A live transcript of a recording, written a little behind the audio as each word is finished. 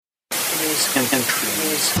trees and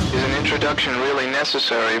trees. Is an introduction really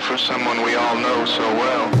necessary for someone we all know so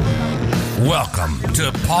well? Welcome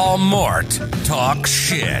to Paul Mort Talk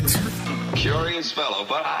Shit. Curious fellow,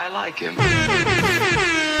 but I like him. Paul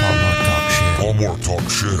Mort Talk Shit. Paul Mort Talk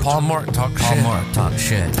Shit. Paul Mort Talk Shit. Paul Mort Talk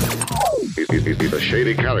Shit. He's a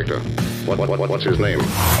shady character. What's his name?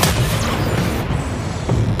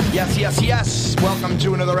 Yes. Welcome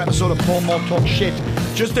to another episode of Paul Mort Talk Shit.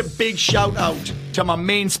 Just a big shout out to my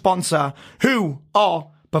main sponsor, who are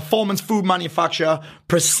performance food manufacturer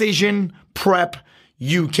Precision Prep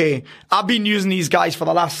UK. I've been using these guys for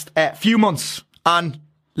the last few months, and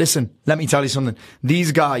listen, let me tell you something.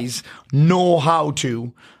 These guys know how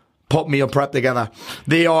to put meal prep together.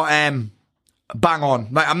 They are bang on.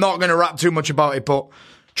 Like, I'm not going to rap too much about it, but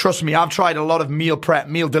trust me, I've tried a lot of meal prep,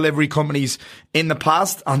 meal delivery companies in the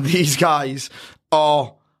past, and these guys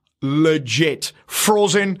are legit.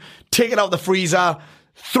 Frozen, take it out the freezer,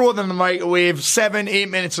 throw them in the microwave, 7-8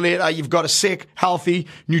 minutes later, you've got a sick, healthy,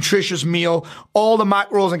 nutritious meal. All the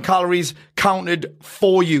macros and calories counted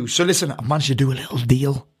for you. So listen, I managed to do a little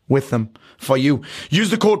deal with them for you.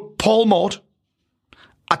 Use the code PaulMort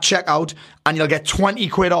at checkout, and you'll get 20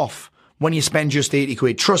 quid off when you spend just 80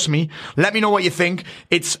 quid. Trust me. Let me know what you think.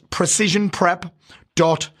 It's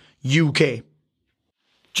precisionprep.uk.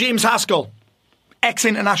 James Haskell,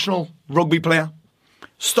 ex-international rugby player,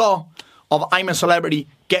 star of I'm a Celebrity,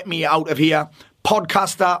 Get Me Out of Here,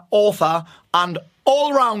 podcaster, author, and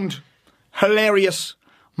all-round hilarious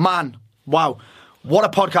man. Wow. What a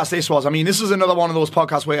podcast this was. I mean, this is another one of those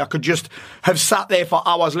podcasts where I could just have sat there for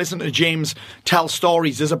hours listening to James tell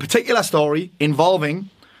stories. There's a particular story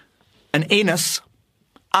involving an anus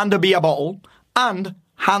and a beer bottle and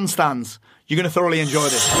handstands. You're going to thoroughly enjoy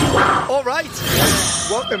this. All right.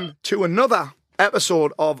 Welcome to another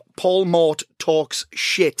episode of Paul Mort Talks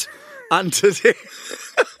Shit. And today,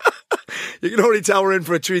 you can already tell we're in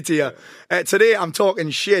for a treat here. Today I'm talking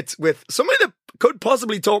shit with somebody that could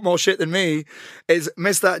possibly talk more shit than me, is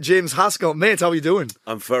Mr. James Haskell. Mate, how are you doing?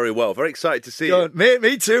 I'm very well. Very excited to see you. Mate,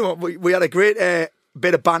 me too. We had a great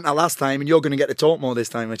bit of banter last time, and you're going to get to talk more this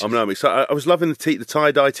time, Richard. I'm excited. I was loving the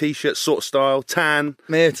tie-dye T-shirt, sort of style, tan.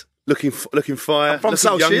 Mate. Looking fire. I'm from looking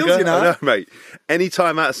South younger. Shields, you know. I know, mate. Any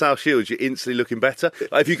time out of South Shields, you're instantly looking better.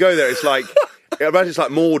 Like, if you go there, it's like... Imagine it's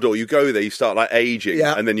like Mordor. You go there, you start like aging,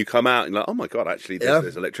 and then you come out and you're like, oh my God, actually,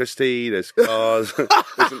 there's electricity, there's cars.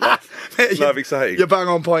 Isn't life exciting? You're bang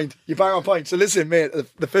on point. So listen, mate,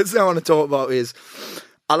 the first thing I want to talk about is,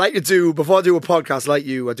 I like to do, before I do a podcast like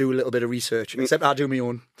you, I do a little bit of research, except I do my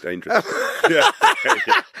own. Dangerous. yeah.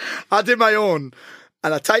 I did my own,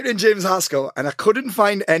 and I typed in James Haskell, and I couldn't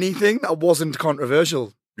find anything that wasn't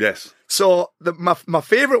controversial. Yes. So my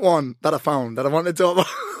favourite one that I found that I wanted to talk about.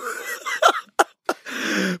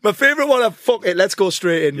 My favourite one, fuck it, let's go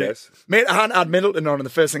straight in. Yes. Mate, I hadn't had Middleton on, and the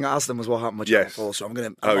first thing I asked him was what happened with Channel 4, so I'm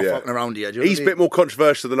not fucking around here. He's a bit more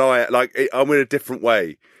controversial than I. Like, I'm in a different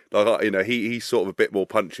way. Like, you know, he's sort of a bit more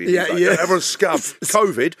punchy. Yeah, like, yeah. Everyone's scum.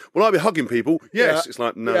 COVID, will I be hugging people? Yes. Yeah. It's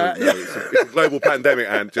like, no. It's a global pandemic,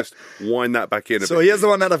 and just wind that back in a bit. So here's the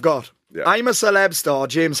one that I've got. Yeah. I'm a Celeb star,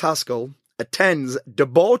 James Haskell, attends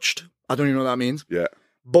debauched, I don't even know what that means,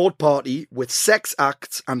 boat party with sex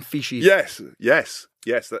acts and feces. Yes.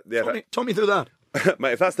 Talk me through that.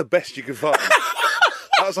 Mate, if that's the best you can find.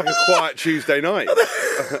 That was like a quiet Tuesday night.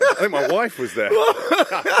 I think my wife was there.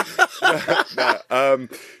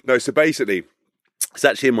 No, so basically, it's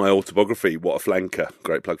actually in my autobiography, What a Flanker,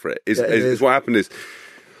 great plug for it. Is what happened is,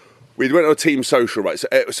 we went on a team social, right?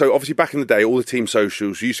 So obviously back in the day, all the team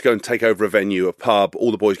socials, you used to go and take over a venue, a pub, all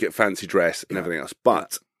the boys get fancy dress and everything else.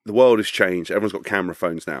 But the world has changed. Everyone's got camera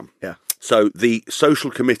phones now. Yeah. So the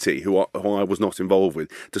social committee, who I was not involved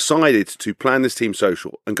with, decided to plan this team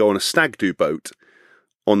social and go on a stag do boat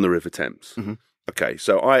on the River Thames. Mm-hmm. Okay,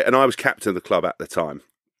 so I was captain of the club at the time.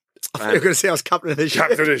 I thought you were going to say I was captain of the ship.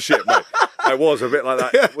 Captain of the ship, mate. I was a bit like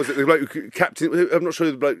that. Yeah. Was it the bloke who captain? I'm not sure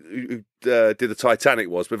who the bloke who did the Titanic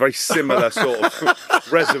was, but very similar sort of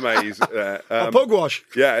resumes. Pugwash.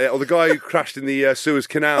 Yeah, or the guy who crashed in the Suez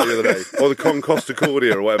Canal the other day, or the Con Costa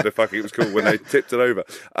Cordia, or whatever the fuck it was called when they tipped it over.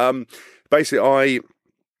 Basically,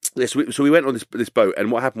 so we went on this boat,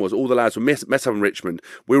 and what happened was all the lads were met up in Richmond.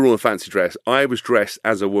 We were all in fancy dress. I was dressed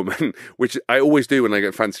as a woman, which I always do when I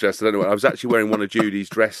get fancy dressed. I don't know. I was actually wearing one of Judy's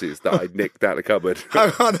dresses that I nicked out of the cupboard.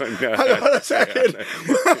 Hang on a second.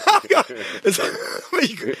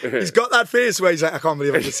 He's got that face where he's like, I can't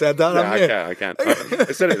believe I just said that. I can't. I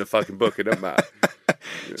said it in the fucking book. It doesn't matter.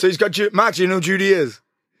 So he's got Max. You know who Judy is?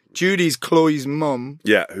 Judy's Chloe's mum.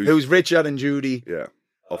 Yeah. Who's Richard and Judy. Yeah.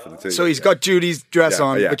 offer the team. So he's got Judy's dress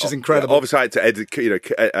on, which is incredible. Yeah, obviously, I had to edit,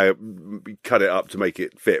 cut it up to make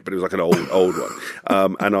it fit, but it was like an old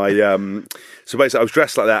one. And I, so basically, I was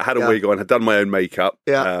dressed like that, had a wig on, had done my own makeup.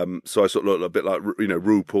 Yeah. So I sort of looked a bit like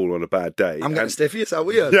RuPaul on a bad day. I'm getting stiffy. Is that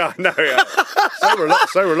weird? Yeah, no, yeah.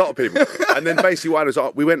 so were a lot of people. And then basically, what I was,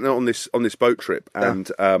 we went on this boat trip, and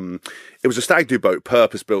it was a stag do boat,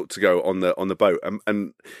 purpose built to go on the boat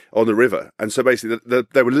and on the river. And so basically,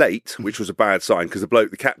 they were late, which was a bad sign because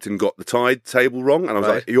the captain got the tide table wrong, and I was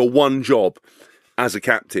like, your one job as a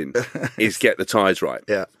captain is get the tides right.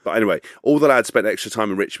 Yeah. But anyway, all the lads spent extra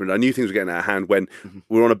time in Richmond. I knew things were getting out of hand when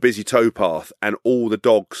we were on a busy towpath and all the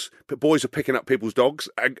boys were picking up people's dogs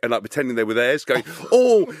and like pretending they were theirs, going,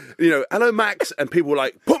 hello Max, and people were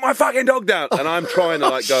like, put my fucking dog down, and I'm trying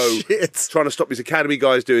to trying to stop these academy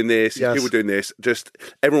guys doing this, people doing this, just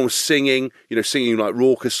everyone was singing like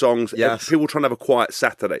raucous songs. Yes. People were trying to have a quiet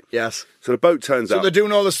Saturday. Yes. So the boat turns up. So they're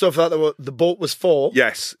doing all the stuff that the boat was for.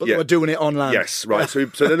 Yes. But they were doing it on land. Yes, right. So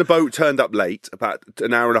then the boat turned up late, about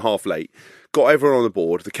an hour and a half late. Got everyone on the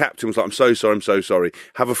board. The captain was like, I'm so sorry.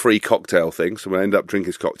 Have a free cocktail thing. So we ended up drinking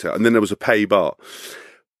his cocktail. And then there was a pay bar.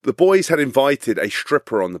 The boys had invited a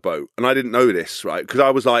stripper on the boat. And I didn't know this, right? Because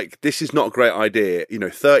I was like, this is not a great idea.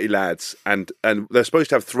 30 lads. And they're supposed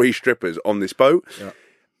to have 3 strippers on this boat. Yeah.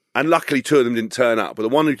 And luckily 2 of them didn't turn up. But the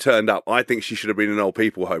one who turned up, I think she should have been in an old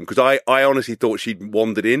people home. Because I honestly thought she'd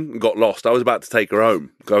wandered in and got lost. I was about to take her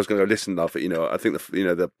home. I was going to go, listen, love, I think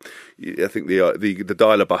the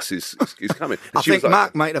dialer bus is coming. And I think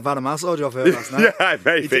Mark might have had a massage off her last night. Yeah,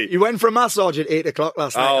 maybe. He went for a massage at 8 o'clock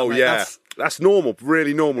last night. Oh, yeah. That's normal,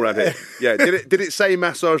 really normal around here. Yeah. Did it say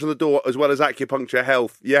massage on the door as well as acupuncture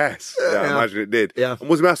health? Yes. Yeah, I imagine it did. Yeah. And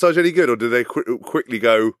was the massage any good, or did they quickly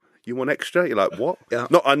go, you want extra? You're like, what? Yeah.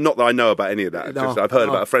 Not that I know about any of that. No, I've heard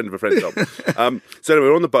about a friend of a friend's job. So anyway,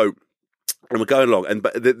 we're on the boat and we're going along. And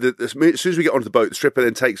as soon as we get onto the boat, the stripper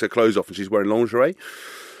then takes her clothes off and she's wearing lingerie.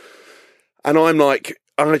 And I'm like,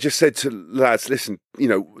 I just said to lads, listen,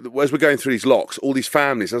 as we're going through these locks, all these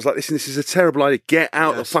families, I was like, listen, this is a terrible idea. Get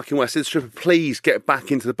out the fucking way. I said, stripper, please get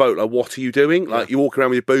back into the boat. Like, what are you doing? Like, you walk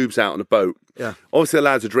around with your boobs out on a boat. Yeah. Obviously, the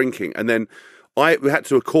lads are drinking. And then we had to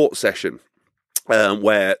do a court session.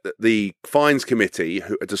 Where the fines committee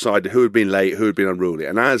decided who had been late, who had been unruly.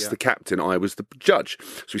 And as the captain, I was the judge.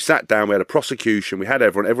 So we sat down, we had a prosecution, we had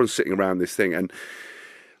everyone's sitting around this thing. And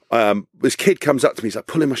this kid comes up to me, he's like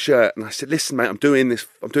pulling my shirt. And I said, listen, mate, I'm doing this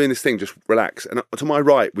thing, just relax. And to my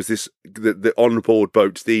right was the on-board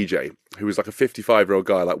boat's DJ, who was like a 55-year-old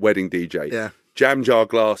guy, like wedding DJ. Yeah. Jam jar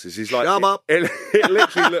glasses. He's like, it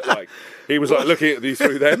literally looked like he was like looking at me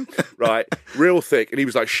through them, right? Real thick, and he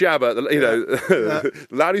was like Shabba, the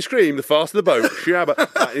louder you scream, the faster the boat. Shabba,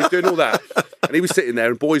 and he's doing all that, and he was sitting there,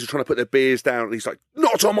 and boys were trying to put their beers down, and he's like,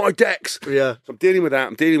 not on my decks. Yeah. So I'm dealing with that.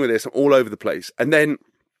 I'm dealing with this. I'm all over the place, and then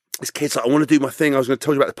this kid's like, I want to do my thing. I was going to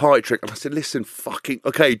tell you about the party trick. And I said, listen,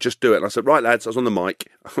 okay, just do it. And I said, right, lads. I was on the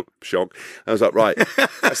mic. Shock. I was like, right.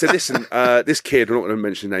 I said, listen, this kid, I'm not going to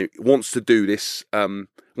mention his name, wants to do this,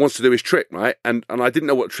 wants to do his trick, right? And I didn't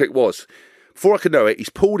know what the trick was. Before I could know it, he's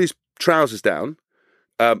pulled his trousers down,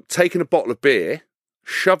 taken a bottle of beer,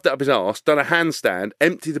 shoved it up his arse, done a handstand,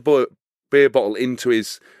 emptied the beer bottle into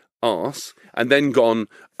his arse, and then gone,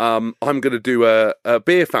 I'm going to do a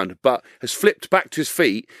beer fountain, but has flipped back to his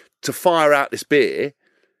feet to fire out this beer,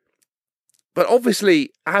 but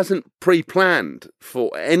obviously hasn't pre-planned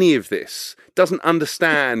for any of this, doesn't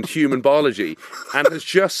understand human biology, and has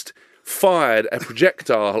just fired a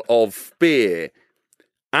projectile of beer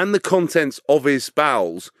and the contents of his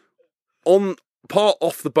bowels on part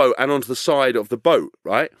off the boat and onto the side of the boat,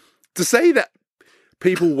 right? To say that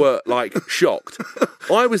people were like shocked.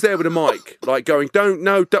 I was there with a mic, like going,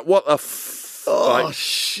 what the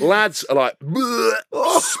lads are like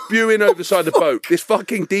spewing over the side of the boat. This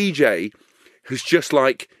fucking DJ has just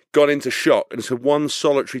like got into shock, and it's a one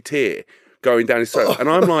solitary tear going down his throat. And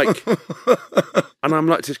I'm like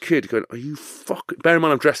to this kid going, are you fucking... Bear in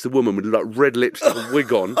mind, I'm dressed as a woman with like red lipstick and a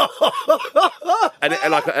wig on. And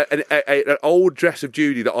like an old dress of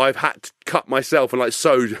Judy that I've had to cut myself and like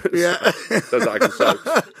sew. Yeah. So that I can sew.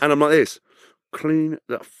 And I'm like this. Clean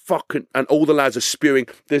that fucking... And all the lads are spewing.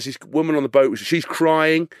 There's this woman on the boat. She's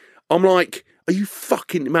crying. I'm like, are you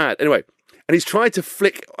fucking mad? Anyway, and he's tried to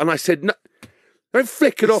flick... And I said, no... Don't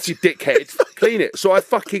flick it off, you dickhead. Clean it. So I've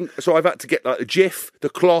had to get like a Jif, the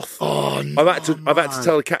cloth. Oh, no, I've had to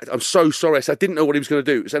tell the cat, I'm so sorry. I didn't know what he was going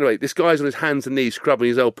to do. So anyway, this guy's on his hands and knees scrubbing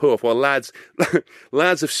his old poo off while lads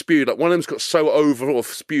have spewed. Like one of them's got so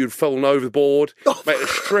spewed, fallen overboard. Mate,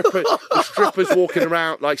 the stripper's walking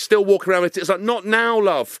around, like still walking around with it. It's like, not now,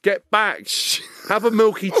 love. Get back. Have a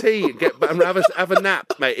milky tea and have a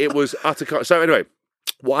nap, mate. It was utter. So anyway,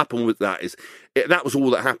 what happened with that is that was all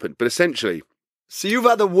that happened. But essentially. So you've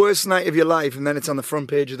had the worst night of your life, and then it's on the front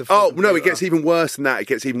page of the. Oh no! It gets even worse than that.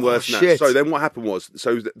 So then what happened was,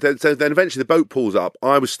 then eventually the boat pulls up.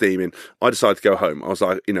 I was steaming. I decided to go home. I was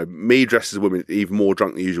like, me dressed as a woman, even more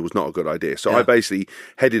drunk than usual, was not a good idea. So I basically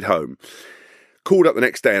headed home. Called up the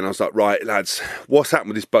next day, and I was like, right, lads, what's happened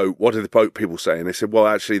with this boat? What did the boat people say? And they said, well,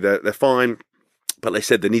 actually, they're fine, but they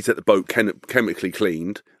said they need to get the boat chemically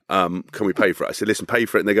cleaned. Can we pay for it? I said, listen, pay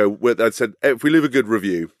for it. And they go, I said, if we leave a good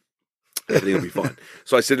review, everything will be fine.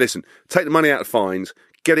 So I said, listen, take the money out of fines,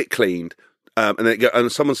 get it cleaned,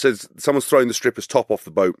 and someone's throwing the stripper's top off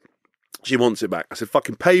the boat. She wants it back. I said,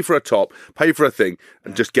 fucking pay for a top, pay for a thing,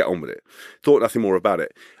 and just get on with it. Thought nothing more about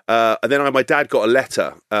it. And then my dad got a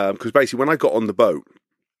letter, because basically when I got on the boat,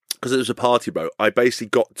 because it was a party boat, I basically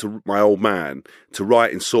got to my old man to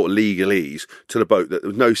write in sort of legalese to the boat that there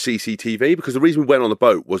was no CCTV, because the reason we went on the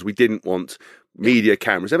boat was we didn't want media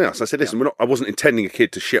cameras, everything else. I said, listen, I wasn't intending a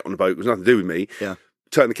kid to shit on the boat. It was nothing to do with me. Yeah.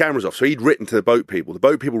 Turn the cameras off. So he'd written to the boat people. The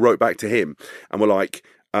boat people wrote back to him and were like,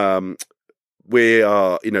 we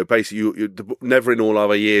are, basically, never in all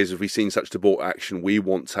our years have we seen such debauched action. We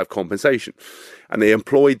want to have compensation. And they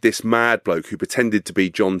employed this mad bloke who pretended to be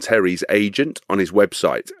John Terry's agent on his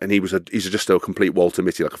website. And he's just a complete Walter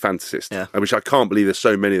Mitty, like a fantasist, which I can't believe there's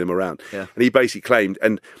so many of them around. Yeah. And he basically claimed,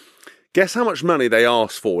 and guess how much money they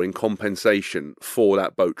asked for in compensation for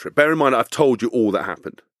that boat trip? Bear in mind, I've told you all that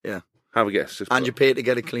happened. Yeah. Have a guess. And you paid to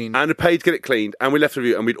get it cleaned. And I paid to get it cleaned. And we left the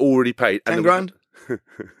review and we'd already paid. 10 grand?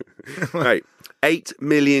 Right. 8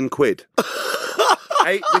 million quid.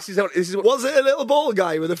 This is what, was it a little ball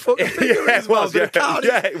guy with a fucking finger in his mouth? Yeah,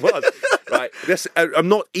 it was. Right. I'm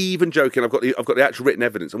not even joking. I've got the actual written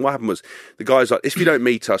evidence. And what happened was the guy's like, if you don't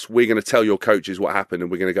meet us, we're going to tell your coaches what happened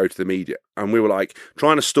and we're going to go to the media. And we were like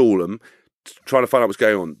trying to stall them, trying to find out what's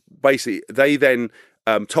going on. Basically, they then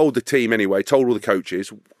told the team anyway, told all the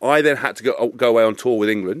coaches. I then had to go away on tour with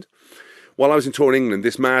England. While I was in tour in England,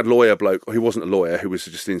 this mad lawyer bloke, who wasn't a lawyer, who was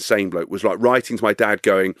just an insane bloke, was like writing to my dad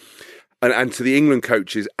going, and to the England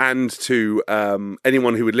coaches and to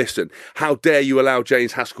anyone who would listen, how dare you allow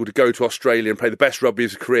James Haskell to go to Australia and play the best rugby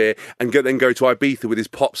of his career and then go to Ibiza with his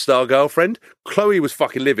pop star girlfriend? Chloe was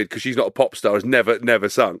fucking livid because she's not a pop star, has never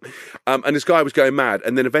sung. And this guy was going mad.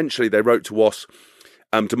 And then eventually they wrote to WAS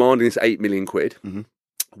demanding this 8 million quid. Mm-hmm.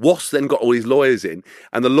 WAS then got all these lawyers in,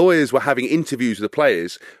 and the lawyers were having interviews with the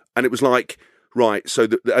players, and it was like, right, so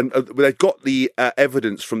they got the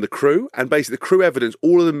evidence from the crew, and basically the crew evidence,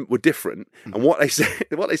 all of them were different. Mm-hmm. And what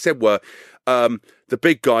they said were the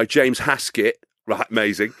big guy, James Haskett, right,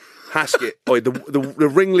 amazing. Haskett,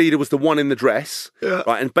 the ringleader was the one in the dress,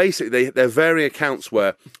 right? And basically, their varying accounts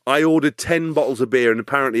were: I ordered 10 bottles of beer, and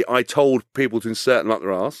apparently, I told people to insert them up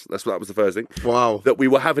their arse. That was the first thing. Wow! That we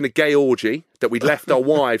were having a gay orgy. That we'd left our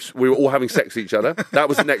wives. We were all having sex with each other. That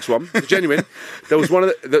was the next one. Genuine. There was one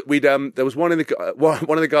of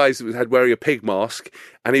the guys that had wearing a pig mask,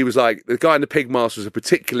 and he was like, the guy in the pig mask was a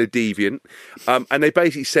particular deviant, and they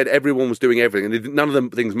basically said everyone was doing everything, and none of them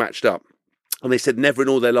things matched up. And they said never in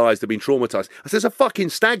all their lives they've been traumatised. I said, it's a fucking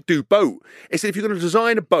stag do boat. They said, if you're going to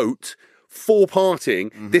design a boat for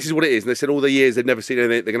partying, this is what it is. And they said all the years they've never seen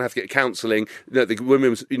anything. They're going to have to get counselling. The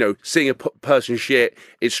women's, seeing a person shit,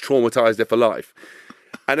 it's traumatised her for life.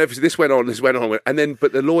 And obviously this went on. And then,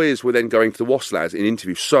 but the lawyers were then going to the WAS lads in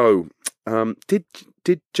interviews. So, did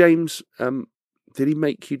James... did he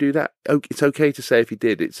make you do that? It's okay to say if he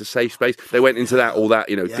did. It's a safe space. They went into that, all that,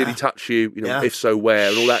 did he touch you? If so, where?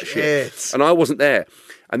 And all that shit. And I wasn't there.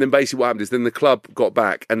 And then basically what happened is then the club got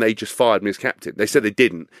back and they just fired me as captain. They said they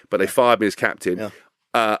didn't, but they fired me as captain.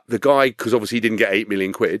 Yeah. The guy, because obviously he didn't get 8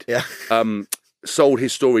 million quid, sold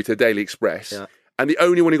his story to the Daily Express. Yeah. And the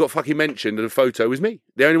only one who got fucking mentioned in a photo was me.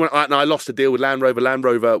 The only one, and I lost a deal with Land Rover. Land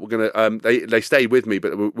Rover were going to, they stayed with me,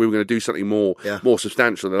 but we were going to do something more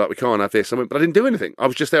substantial. They're like, we can't have this. I went, but I didn't do anything. I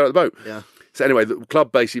was just there at the boat. Yeah. So anyway, the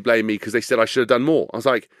club basically blamed me because they said I should have done more. I was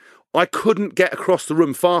like, I couldn't get across the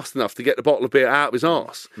room fast enough to get the bottle of beer out of his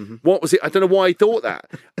arse. Mm-hmm. What was it? I don't know why he thought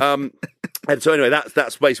that. And so anyway,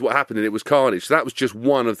 that's basically what happened, and it was carnage. So that was just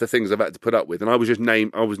one of the things I've had to put up with, and I was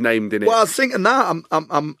named in it. Well, I was thinking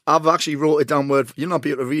that I've actually wrote it down word. You'll not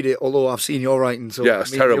be able to read it, although I've seen your writing. So yeah,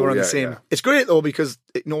 it's terrible. You're on the same. Yeah. It's great though because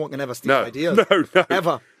no one can ever steal ideas. No,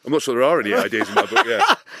 ever. I'm not sure there are any ideas in my book. Yeah.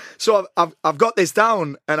 So I've got this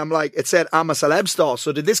down, and I'm like, it said I'm a celeb star.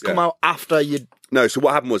 So did this come out after you? No. So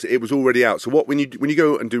what happened was it was already out. So when you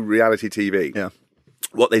go and do reality TV,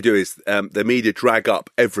 what they do is the media drag up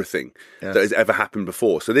everything that has ever happened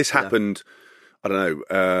before. So this happened, I don't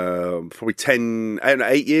know, probably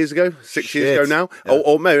 8 years ago, 6 years ago now. Yeah.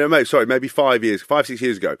 Or maybe 5 years, 6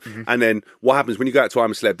 years ago. Mm-hmm. And then what happens when you go out to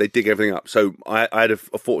I'm a Celeb, they dig everything up. So I had a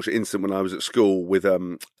fortunate incident when I was at school with...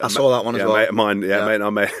 I saw that one as well. Mate of mine, mate and I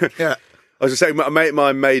made... Yeah. I was just saying, a mate of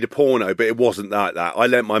mine made a porno, but it wasn't like that. I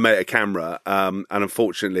lent my mate a camera, and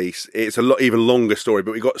unfortunately, it's a lot even longer story.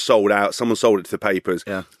 But we got sold out. Someone sold it to the papers,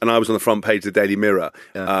 and I was on the front page of the Daily Mirror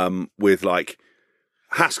with like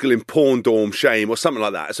Haskell in porn dorm shame or something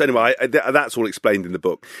like that. So anyway, that's all explained in the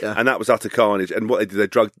book, and that was utter carnage. And what they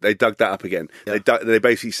did, they dug that up again. Yeah. They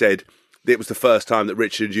basically said. It was the first time that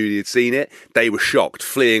Richard and Judy had seen it. They were shocked,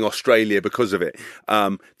 fleeing Australia because of it.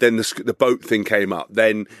 Then the boat thing came up.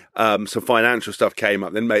 Then some financial stuff came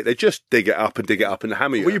up. Then, mate, they just dig it up and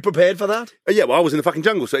hammer you. Were you prepared for that? Yeah, well, I was in the fucking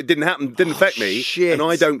jungle, so it didn't happen. Didn't affect me, shit. And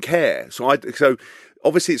I don't care. So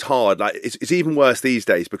obviously it's hard. Like it's even worse these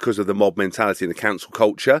days because of the mob mentality and the cancel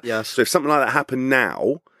culture. Yes. So if something like that happened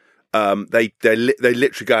now. They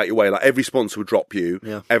literally go out your way. Like every sponsor would drop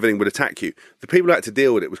you, everything would attack you. The people who had to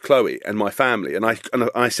deal with it was Chloe and my family. And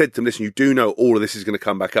I said to them, listen, you do know all of this is going to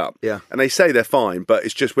come back up. Yeah. And they say they're fine, but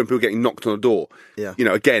it's just when people are getting knocked on the door. Yeah. You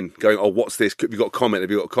know, again, going, oh, what's this? Have you got a comment? Have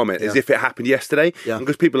you got a comment? As if it happened yesterday. Yeah. And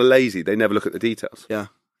because people are lazy, they never look at the details. Yeah.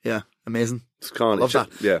 Yeah. Amazing. It's carnage. Love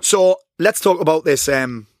that. Yeah. So let's talk about this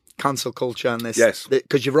cancel culture and this. Yes.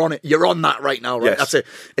 Because you're on it. You're on that right now, right? Yes.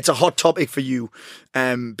 It's a hot topic for you.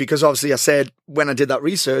 Because obviously I said when I did that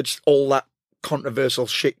research, all that controversial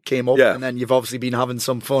shit came up, and then you've obviously been having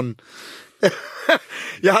some fun.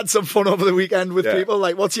 You had some fun over the weekend with people.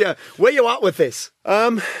 Like, where you at with this?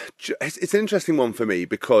 It's an interesting one for me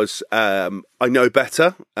because I know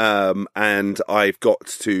better, and I've got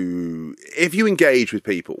to. If you engage with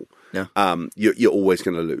people, you're always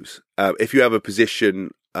going to lose. If you have a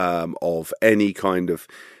position of any kind of,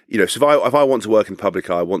 so if I want to work in public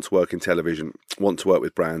eye, want to work in television, want to work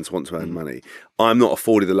with brands, want to earn money, I'm not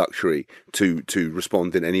afforded the luxury to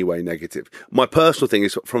respond in any way negative. My personal thing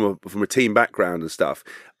is from a team background and stuff.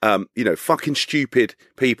 Fucking stupid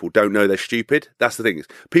people don't know they're stupid. That's the thing is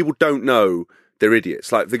people don't know they're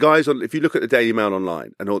idiots. Like the guys on, if you look at the Daily Mail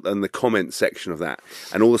online and the comment section of that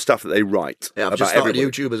and all the stuff that they write. Yeah, I've about just started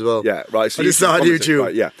everybody. YouTube as well. Yeah, right. So I just started YouTube.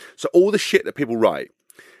 Right, yeah. So all the shit that people write,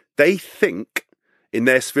 they think in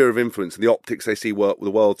their sphere of influence and the optics they see the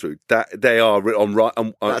world through, that they are on right.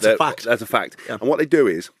 That's a fact. That's a fact. Yeah. And what they do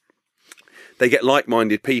is they get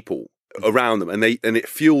like-minded people around them, and it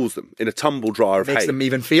fuels them in a tumble dryer of hate. Makes them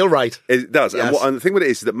even feel right. It does. Yes. And the thing with it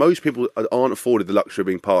is that most people aren't afforded the luxury of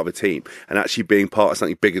being part of a team and actually being part of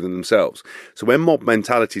something bigger than themselves. So when mob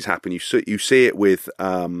mentalities happen, you see it with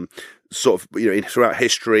sort of, throughout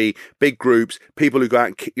history, big groups, people who go out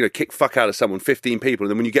and kick fuck out of someone, 15 people,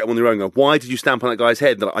 and then when you get them on their own, go, why did you stamp on that guy's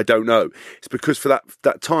head? Like, I don't know. It's because for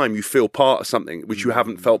that time you feel part of something which you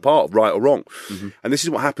haven't felt part of, right or wrong. Mm-hmm. And this is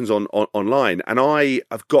what happens online. And I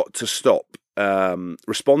have got to stop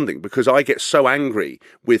responding because I get so angry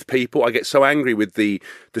with people. I get so angry with the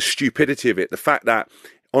stupidity of it, the fact that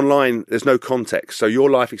online there's no context. So your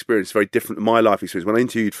life experience is very different than my life experience. When I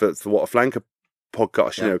interviewed for What a Flanker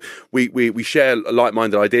podcast, we share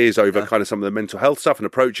like-minded ideas over kind of some of the mental health stuff and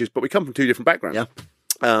approaches, but we come from two different backgrounds.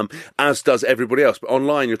 Yeah. As does everybody else. But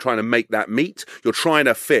online, you're trying to make that meet. You're trying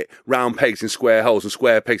to fit round pegs in square holes and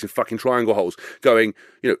square pegs in fucking triangle holes. Going,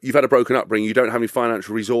 you've had a broken upbringing, you don't have any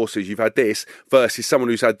financial resources, you've had this, versus someone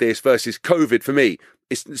who's had this, versus COVID for me.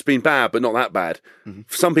 It's been bad, but not that bad. Mm-hmm.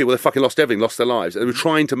 For some people, they fucking lost everything, lost their lives. And we're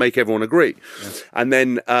trying to make everyone agree. Yes. And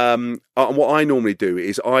then what I normally do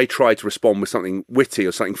is I try to respond with something witty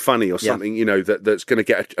or something funny or something, that's going to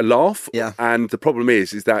get a laugh. Yeah. And the problem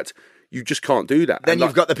is that you just can't do that. Then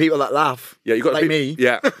you've got the people that laugh. Yeah, you've got like me.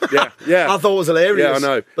 Yeah. I thought it was hilarious. Yeah, I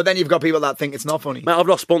know. But then you've got people that think it's not funny. Mate, I've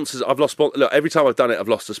lost sponsors. Look, every time I've done it, I've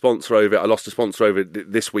lost a sponsor over it. I lost a sponsor over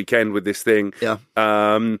it this weekend with this thing. Yeah.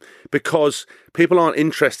 Because people aren't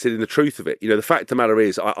interested in the truth of it. The fact of the matter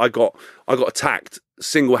is, I got attacked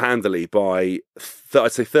single-handedly by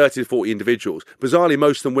I'd say 30 to 40 individuals. Bizarrely,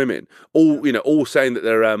 most of them women. All saying that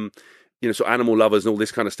they're sort of animal lovers and all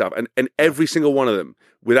this kind of stuff. And every single one of them,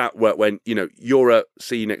 without work, went, you're a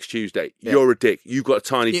see you next Tuesday. Yeah. You're a dick. You've got a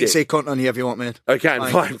tiny dick. You can say cunt on here if you want, mate. I can.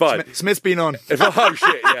 Fine. Smith's been on. Oh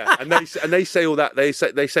shit, yeah. And they say all that. They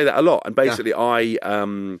say that a lot. And basically, I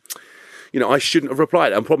shouldn't have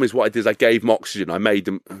replied. And the problem is, what I did is I gave them oxygen. I made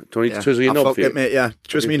them. Do I need to twizzle your knob fucked for you? It, mate. Yeah,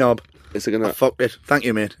 twist me knob. Is it gonna? I fucked it. Thank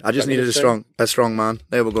you, mate. I just needed a strong man.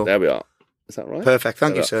 There we go. There we are. Is that right? Perfect.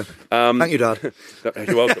 Thank you, sir. Thank you, Dad.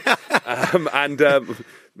 You're welcome.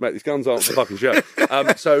 Mate, these guns aren't for fucking show.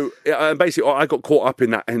 So basically, I got caught up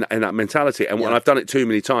in that mentality, and I've done it too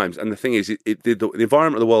many times. And the thing is, the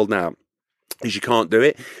environment of the world now is you can't do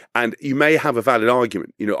it, and you may have a valid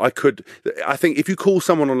argument. I think if you call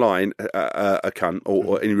someone online a cunt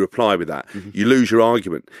or any reply with that, you lose your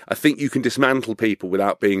argument. I think you can dismantle people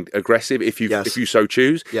without being aggressive if you so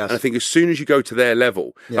choose. Yes. And I think as soon as you go to their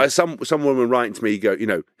level, like some woman writing to me,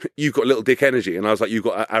 you've got little dick energy, and I was like, you've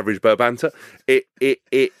got average burr banter. It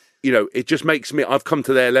just makes me. I've come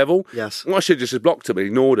to their level. Yes. Well, I should have just blocked them and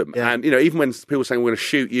ignored them. Yeah. And even when people are saying we're going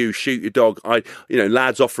to shoot your dog,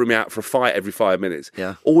 lads offering me out for a fight every 5 minutes.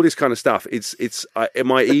 Yeah. All this kind of stuff. It's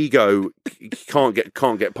my ego can't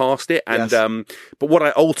get past it. And but what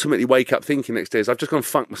I ultimately wake up thinking next day is I've just gone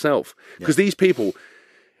fuck myself because these people.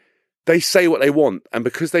 They say what they want, and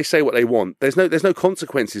because they say what they want, there's no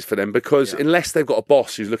consequences for them because unless they've got a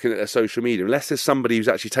boss who's looking at their social media, unless there's somebody who's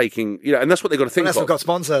actually taking, and that's what they've got to think unless of. They've got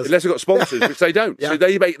sponsors. Unless they've got sponsors, which they don't. So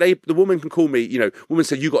the woman can call me, woman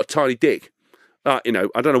said, you got a tiny dick. I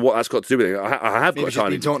don't know what that's got to do with it. I have got a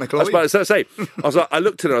tiny dick. I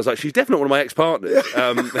looked at her and I was like, she's definitely one of my ex-partners.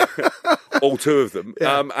 All two of them.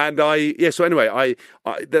 Yeah. So anyway,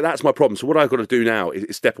 that's my problem. So what I've got to do now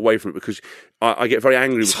is step away from it because I get very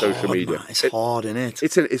angry with social media. Man. It's hard, isn't it?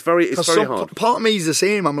 It's very hard. Part of me is the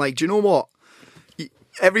same. I'm like, do you know what?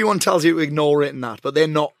 Everyone tells you to ignore it and that, but they're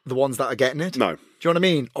not the ones that are getting it. No. Do you know what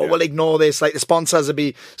I mean? Oh, well, ignore this. Like the sponsors will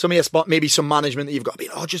be maybe some management that you've got to be.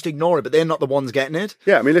 Oh, just ignore it. But they're not the ones getting it.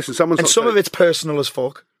 Yeah, I mean, listen, some of it's personal as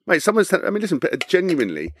fuck. Mate, listen,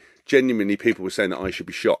 genuinely, people were saying that I should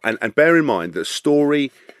be shot. And bear in mind that the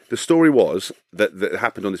story was that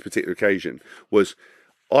happened on this particular occasion was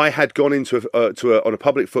I had gone into on a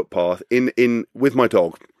public footpath in with my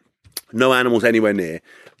dog. No animals anywhere near,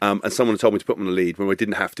 and someone told me to put them on the lead when we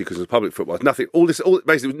didn't have to because it was public football.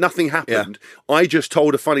 Basically, nothing happened. Yeah. I just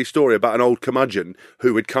told a funny story about an old curmudgeon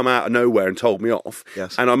who had come out of nowhere and told me off,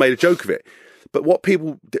 and I made a joke of it. But what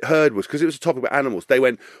people heard was, because it was a topic about animals, they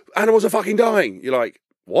went, animals are fucking dying. You're like,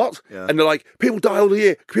 what? Yeah. And they're like, people die all the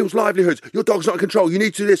year, people's livelihoods, your dog's not in control, you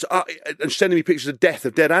need to do this, and sending me pictures of death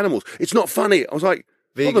of dead animals. It's not funny. I was like,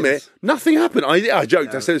 hold on a minute, nothing happened. I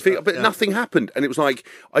joked, I said, but nothing happened. And it was like,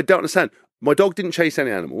 I don't understand. My dog didn't chase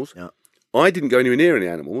any animals. Yeah. I didn't go anywhere near any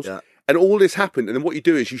animals. Yeah. And all this happened. And then what you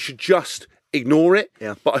do is you should just ignore it.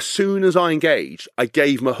 Yeah. But as soon as I engaged, I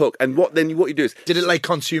gave him a hook. And what you do is... Did it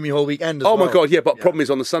consume your whole weekend as well? Oh my God, yeah. But problem is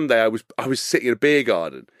on the Sunday, I was sitting in a beer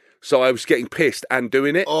garden. So I was getting pissed and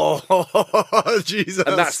doing it. Oh, Jesus!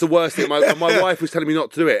 And that's the worst thing. My wife was telling me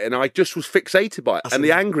not to do it, and I just was fixated by it. And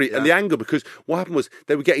the anger, because what happened was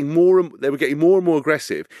they were getting more and more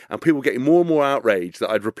aggressive, and people were getting more and more outraged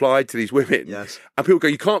that I'd replied to these women. Yes. And people go,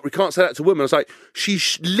 we can't say that to women. I was like, she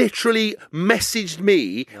literally messaged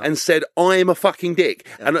me and said, I am a fucking dick.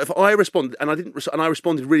 Yeah. And if I responded, and I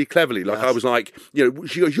responded really cleverly, like I was like,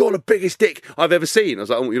 she goes, you're the biggest dick I've ever seen. I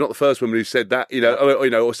was like, oh, you're not the first woman who said that,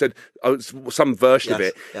 or said. Some version of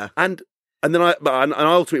it, and then I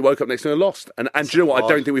ultimately woke up next day and lost. And do you know what? I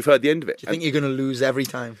don't think we've heard the end of it. Do you think you're going to lose every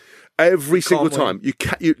time? Every single time.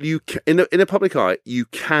 You in a public eye, you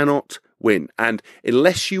cannot win. And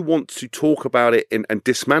unless you want to talk about it and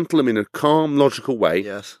dismantle them in a calm, logical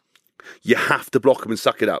way, you have to block them and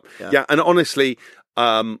suck it up. Yeah, and honestly.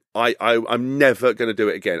 I'm never going to do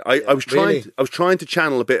it again. I was trying to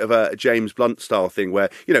channel a bit of a James Blunt style thing where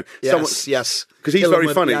because he's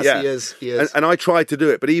very funny, yes, he is. And I tried to do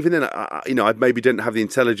it, but even then, I maybe didn't have the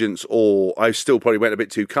intelligence, or I still probably went a bit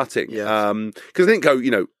too cutting. Because I didn't go.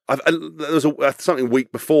 There was something a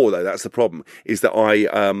week before though. That's the problem. Is that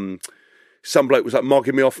some bloke was like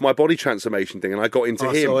mugging me off my body transformation thing, and I got into him.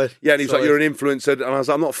 And he was like, "You're an influencer," and I was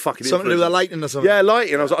like, "I'm not fucking." Something to do with lighting or something. Yeah,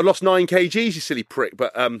 lighting. And I was like, "I lost 9 kgs, you silly prick."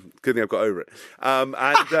 But good thing I've got over it. And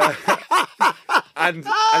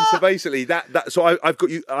so basically so I've got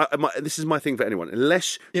you. This is my thing for anyone.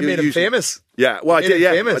 Unless you made him famous. Yeah, well, I did.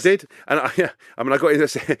 Yeah, I did. And I got in. I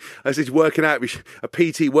was working out a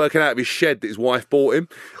PT working out of his shed that his wife bought him.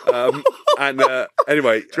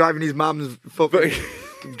 Anyway, driving his mum's fucking.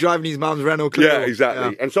 driving his mum's Renault Clio. Yeah,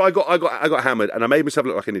 exactly. And so I got hammered, and I made myself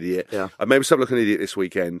look like an idiot. Yeah. I made myself look like an idiot this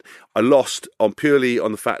weekend. I lost purely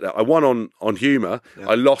on the fact that I won on humour. Yeah.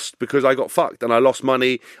 I lost because I got fucked, and I lost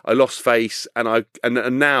money. I lost face, and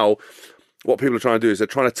now what people are trying to do is they're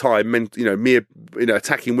trying to tie me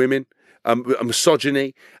attacking women.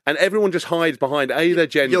 Misogyny, and everyone just hides behind their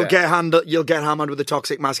gender. You'll get hammered with the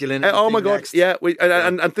toxic masculinity. Oh my god, next. yeah.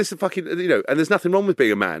 And this is fucking and there's nothing wrong with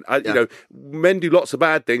being a man. Men do lots of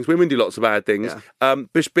bad things, women do lots of bad things.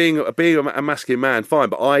 Just being a masculine man, fine.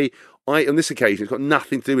 But I on this occasion, it's got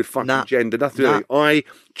nothing to do with fucking gender. Nothing. To do with I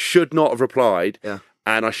should not have replied. Yeah.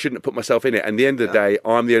 And I shouldn't have put myself in it. And at the end of the day,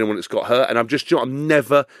 I'm the only one that's got hurt. And I'm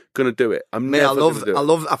never going to do it. I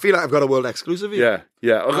feel like I've got a world exclusive here.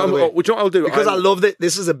 Yeah. Which I'll do. Because I love that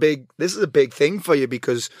this is a big thing for you,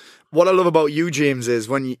 because what I love about you, James, is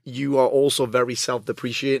when you are also very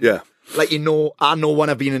self-depreciating. Yeah. Like, I know when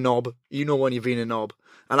I've been a knob. You know when you've been a knob.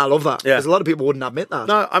 And I love that. Because a lot of people wouldn't admit that.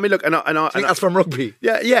 No, I mean, look, and I think that's from rugby.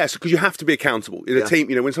 Yeah, yes, because you have to be accountable. In a team,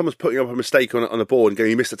 when someone's putting up a mistake on the board and going,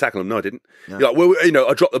 you missed a tackle, no, I didn't. Yeah. You're like,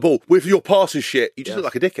 I dropped the ball. Well, if your pass is shit, you just look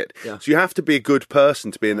like a dickhead. Yeah. So you have to be a good person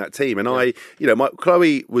to be in that team. And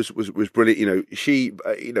Chloe was brilliant. She,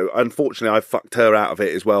 unfortunately, I fucked her out of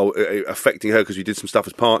it as well, affecting her because we did some stuff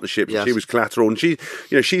as partnerships. Yes. She was collateral, and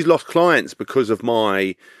she's lost clients because of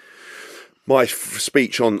my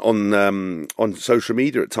speech on social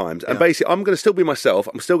media at times, and basically I'm going to still be myself.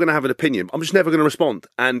 I'm still going to have an opinion. I'm just never going to respond.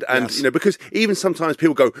 And because even sometimes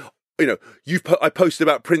people go, I posted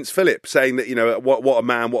about Prince Philip saying that what a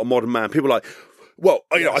man, what a modern man. People are like, well,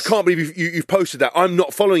 I can't believe you've posted that. I'm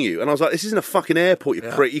not following you. And I was like, this isn't a fucking airport, you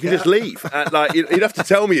prick. You can just leave. You'd have to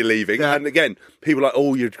tell me you're leaving. Yeah. And again, people are like,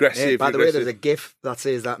 oh, you're aggressive. By the way, there's a GIF that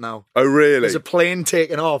says that now. Oh, really? There's a plane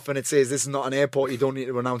taking off and it says, this is not an airport. You don't need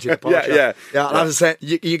to announce your departure. Yeah. And as I said,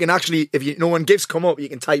 you can actually, when GIFs come up, you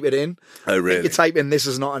can type it in. Oh, really? You type in, this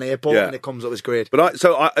is not an airport, and it comes up as great. But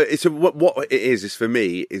what it is for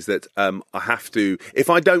me is that I have to,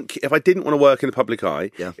 if I didn't want to work in the public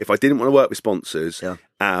eye, if I didn't want to work with sponsors,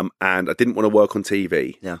 and I didn't want to work on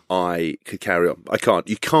TV, I could carry on. I can't.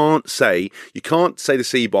 You can't say the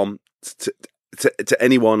C-bomb to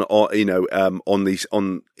anyone or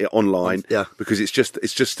online, because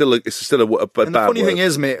it's still a bad and the funny word. thing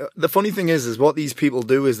is, mate, is what these people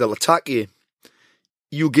do is they'll attack you,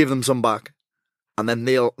 you give them some back, and then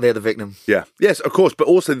they're the victim. Yeah. Yes, of course. But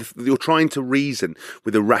also, you're trying to reason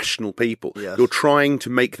with irrational people. Yes. You're trying to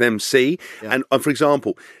make them see. Yeah. And for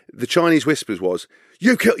example, the Chinese whispers was,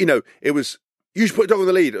 it was, you should put a dog on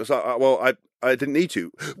the lead. It was like, well, I didn't need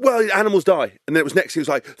to. Well, animals die. And then it was next thing, it was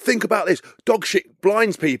like, think about this. Dog shit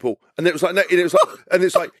blinds people. And then it was like, and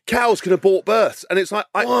it's like, cows can abort births. And it's like,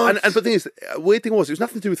 but the thing is, weird thing was, it was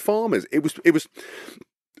nothing to do with farmers. It was.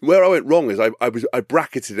 Where I went wrong is I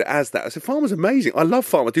bracketed it as that. I said, farmers amazing. I love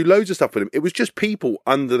farm. I do loads of stuff with them. It was just people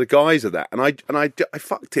under the guise of that, and I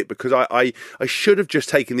fucked it because I should have just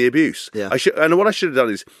taken the abuse. Yeah. And what I should have done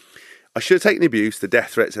is I should have taken the abuse, the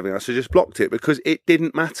death threats, everything. I should have just blocked it because it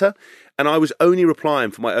didn't matter, and I was only replying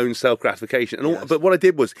for my own self gratification. But what I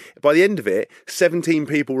did was, by the end of it, 17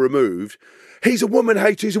 people removed. He's a woman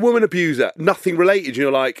hater, he's a woman abuser, nothing related,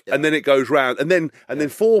 you're like, and then it goes round, and then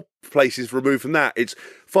 4 places removed from that, it's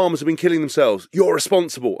farmers have been killing themselves, you're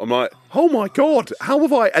responsible. I'm like, oh my God, how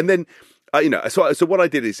have I? And then, so what I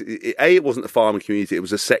did is, it wasn't the farming community, it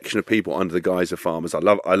was a section of people under the guise of farmers. I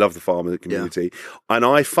love the farming community, and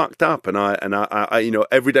I fucked up, and I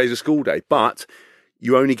every day's a school day, but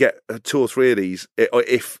you only get 2 or 3 of these,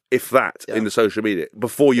 if that, in the social media,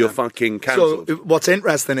 before you're fucking cancelled. So what's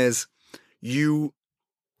interesting is,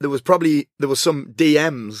 there was some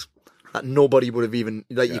DMs that nobody would have even,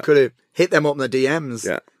 you could have hit them up in the DMs.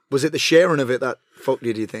 Yeah. Was it the sharing of it that fucked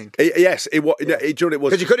you, do you think? Yes, it was. It was.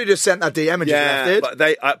 Because you could have just sent that DM and just left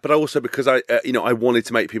it. But also because I wanted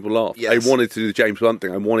to make people laugh. Yes. I wanted to do the James Blunt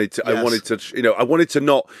thing. I wanted to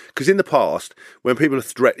not, because in the past, when people have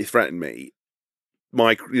threatened me,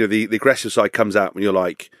 the aggressive side comes out when you're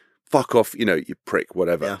like, fuck off, you prick,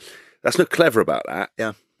 whatever. Yeah. That's not clever about that.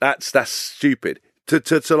 Yeah. That's stupid. To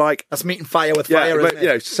like, that's meeting fire with fire. But isn't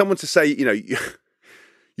it? Someone to say,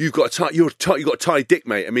 you've got a tiny dick,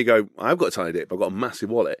 mate, and me go, I've got a tiny dick, but I've got a massive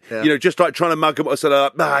wallet. Yeah. Just like trying to mug them. So they're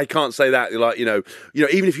like, I can't say that. You're like,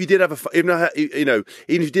 even if you did have even if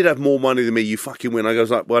you did have more money than me, you fucking win. I goes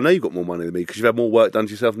like, well, I know you've got more money than me because you've had more work done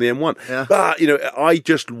to yourself in the M1. Yeah. But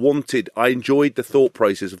I enjoyed the thought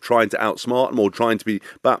process of trying to outsmart them or trying to be,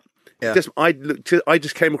 but. Yeah. I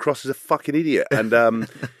just came across as a fucking idiot, and and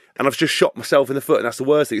I've just shot myself in the foot, and that's the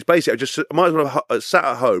worst thing. It's basically I might as well have sat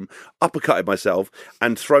at home, uppercutted myself,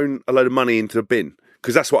 and thrown a load of money into a bin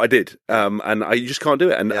because that's what I did, and you just can't do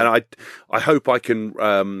it. And I hope I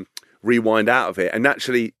can rewind out of it. And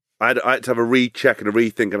naturally, I had to have a recheck and a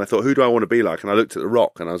rethink, and I thought, who do I want to be like? And I looked at The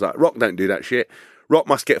Rock, and I was like, Rock don't do that shit. Rock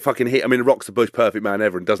must get fucking hit. I mean, Rock's the most perfect man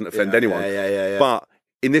ever and doesn't offend anyone. Yeah. But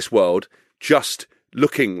in this world, just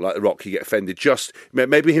looking like The Rock, you get offended. Just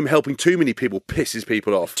maybe him helping too many people pisses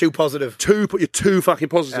people off. Too positive. You're too fucking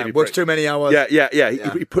positive. Works too many hours. Yeah.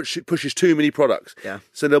 He pushes too many products. Yeah.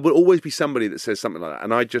 So there will always be somebody that says something like that,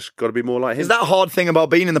 and I just got to be more like him. Is that a hard thing about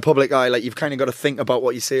being in the public eye? Like, you've kind of got to think about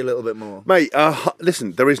what you say a little bit more. Mate,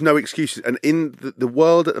 listen, there is no excuses. And in the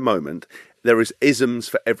world at the moment, there is isms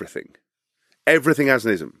for everything. Everything has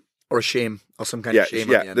an ism. Or a shame, or some kind of shame.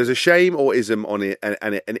 Yeah, there's a shame or ism on it,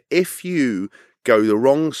 and if you go the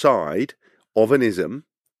wrong side of an ism,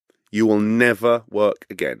 you will never work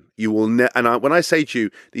again. You will when I say to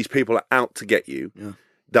you, these people are out to get you,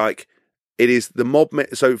 like, it is the mob.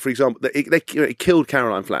 So, for example, they killed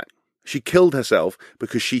Caroline Flack. She killed herself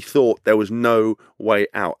because she thought there was no way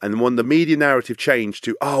out. And when the media narrative changed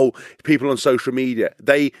to, people on social media,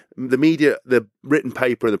 the media, the written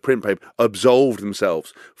paper and the print paper absolved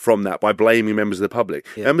themselves from that by blaming members of the public.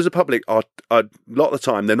 Yeah. Members of the public are a lot of the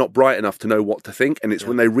time, they're not bright enough to know what to think. And it's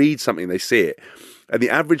when they read something, they see it. And the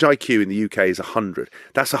average IQ in the UK is 100.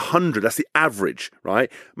 That's 100. That's the average, right?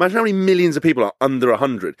 Imagine how many millions of people are under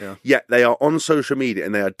 100. Yeah. Yet they are on social media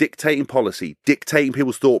and they are dictating policy, dictating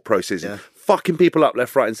people's thought processes, fucking people up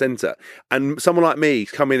left, right and centre. And someone like me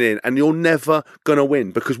coming in, and you're never going to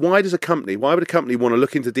win. Because why would a company want to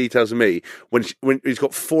look into details of me when he's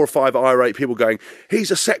got 4 or 5 irate people going,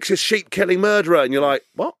 he's a sexist, sheep-killing murderer? And you're like,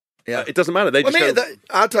 what? Yeah. It doesn't matter.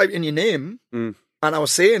 I typed in your name, and I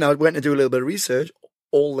was saying, I went to do a little bit of research.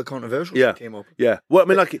 All the controversial shit came up. Yeah. Well, I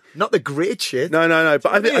mean, like, not the great shit. No.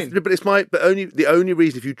 But but it's the only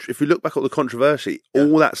reason, if you look back at the controversy,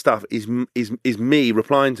 all that stuff is me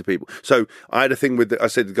replying to people. So I had a thing with I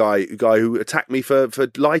said the guy who attacked me for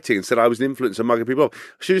lighting and said I was an influencer mugging people off.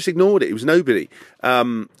 I should have just ignored it. It was nobody.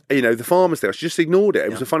 The farmers thing, I should just ignored it.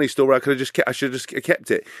 It was a funny story. I should have just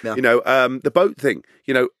kept it. Yeah. The boat thing.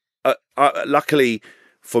 Luckily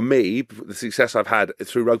for me, the success I've had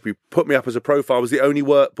through rugby put me up as a profile. I was the only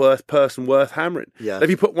person worth hammering. Yeah.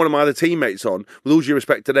 If you put one of my other teammates on, with all due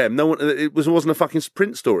respect to them, it wasn't a fucking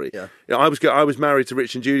Sprint story. Yeah. I was married to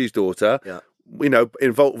Rich and Judy's daughter. Yeah.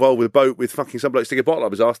 Involved with a boat with fucking some bloke stick a bottle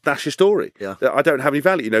up his arse. That's your story. Yeah. I don't have any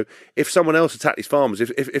value. If someone else attacked these farmers,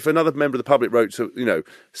 if another member of the public wrote,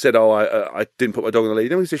 said, I didn't put my dog on the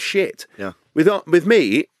lead, it's a shit. Yeah. With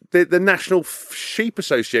me, the National Sheep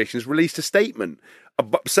Association has released a statement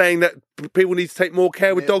saying that people need to take more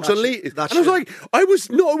care with dogs on lead. And I was like, I was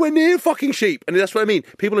nowhere near fucking sheep. And that's what I mean.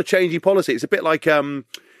 People are changing policy. It's a bit like, do you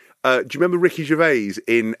remember Ricky Gervais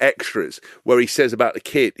in Extras, where he says about the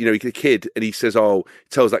kid, the kid, and he says,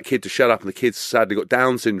 tells that kid to shut up, and the kid's sadly got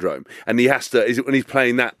Down syndrome, and he has to, when he's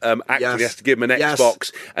playing that actor, he has to give him an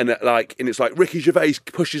Xbox, and it's like Ricky Gervais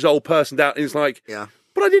pushes old person down, and he's like,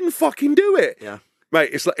 but I didn't fucking do it. Yeah. Mate,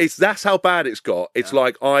 it's that's how bad it's got. It's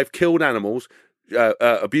like, I've killed animals,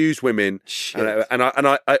 abused women, and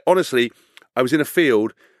I honestly, I was in a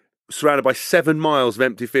field surrounded by 7 miles of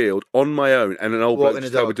empty field on my own, and an old bloke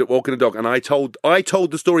walking a dog, and I told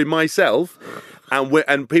the story myself,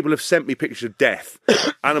 and people have sent me pictures of death,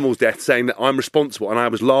 animals' death, saying that I'm responsible, and I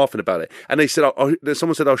was laughing about it. And they said,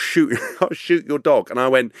 someone said, I'll shoot your dog, and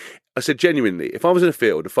I said, genuinely, if I was in a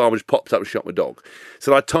field, a farmer just popped up and shot my dog.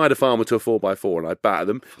 So I tied a farmer to a 4x4 and I battered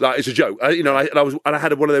them. Like, it's a joke. I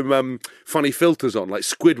had one of them funny filters on, like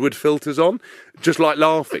Squidward filters on, just like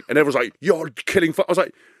laughing. And everyone's like, you're killing. I was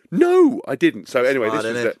like, no, I didn't. So anyway, this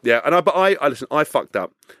was it. Yeah. And listen, I fucked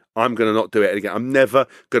up. I'm going to not do it again. I'm never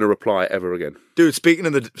going to reply ever again. Dude, speaking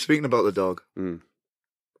about the dog, do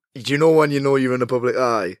you know when you're in the public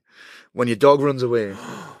eye? When your dog runs away.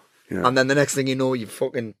 Yeah. And then the next thing you know, you've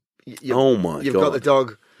got the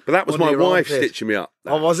dog. But that was my wife stitching me up.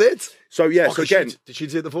 Oh, was it? So yeah. So again, did she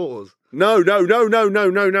take the photos? No.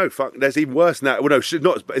 Fuck, there's even worse than that. Well, no,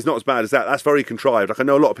 it's not as bad as that. That's very contrived. Like, I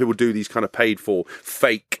know a lot of people do these kind of paid for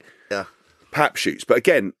fake pap shoots. But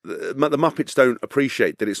again, the Muppets don't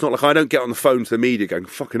appreciate that. It's not like I don't get on the phone to the media going,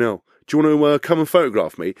 fucking hell, do you want to come and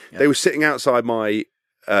photograph me? Yeah. They were sitting outside my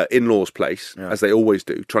in-laws' place, as they always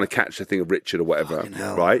do, trying to catch the thing of Richard or whatever.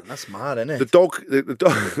 Hell, right? That's mad, isn't it?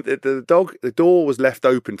 The door was left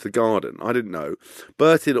open to the garden. I didn't know.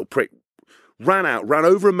 Bertie, little prick, ran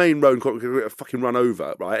over a main road and fucking run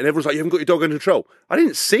over, right? And everyone's like, you haven't got your dog under control. I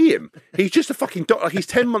didn't see him. He's just a fucking dog. Like, he's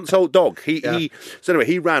 10 months old dog. So anyway,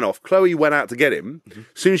 he ran off. Chloe went out to get him. Mm-hmm.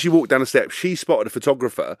 As soon as she walked down the steps, she spotted a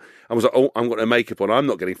photographer and was like, I'm got no makeup on. I'm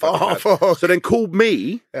not getting fucking fuck. So then called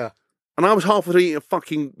me. Yeah. And I was halfway eating a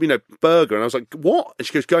fucking, burger. And I was like, what? And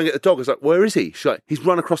she goes, go and get the dog. I was like, where is he? She's like, he's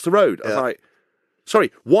run across the road. I was like,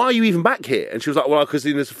 sorry, why are you even back here? And she was like, well, because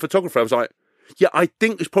there's a photographer. I was like, yeah, I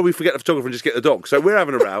think we should probably forget the photographer and just get the dog. So we're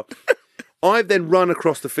having a row. I've then run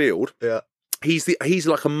across the field. Yeah. He's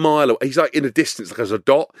like a mile away. He's like in a distance, like as a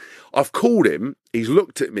dot. I've called him. He's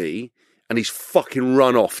looked at me and he's fucking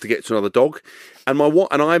run off to get to another dog. And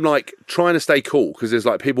I'm like trying to stay cool because there's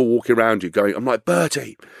like people walking around you going, I'm like,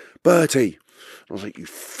 Bertie. I was like, you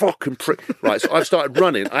fucking prick. Right, so I've started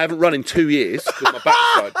running. I haven't run in 2 years because my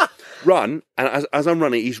backside. Run, and as I'm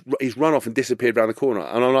running, he's run off and disappeared around the corner.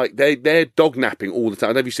 And I'm like, they're dog napping all the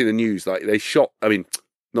time. I don't know if you've seen the news. Like they shot, I mean,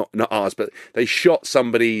 not ours, but they shot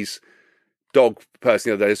somebody's dog person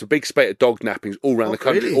the other day. There's a big spate of dog nappings all around the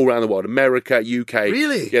country, really? all around the world. America, UK.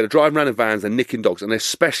 Really? Yeah, they're driving around in vans, they're nicking dogs, and they're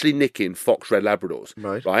especially nicking fox red Labradors.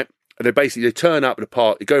 Right? And they turn up at a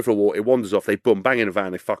park, they go for a walk, it wanders off, they bang in a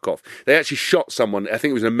van, they fuck off. They actually shot someone, I think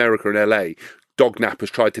it was in America and LA. Dog nappers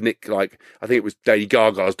tried to nick, like, I think it was Lady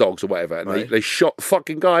Gaga's dogs or whatever, and they shot the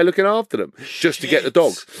fucking guy looking after them just to get the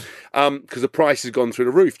dogs. Because the price has gone through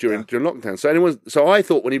the roof during lockdown. So I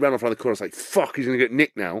thought when he ran off around the corner, I was like, fuck, he's going to get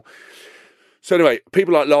nicked now. So anyway,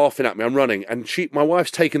 people are like laughing at me. I'm running, and my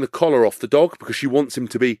wife's taken the collar off the dog because she wants him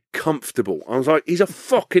to be comfortable. I was like, he's a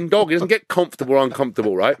fucking dog. He doesn't get comfortable or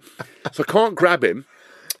uncomfortable, right? So I can't grab him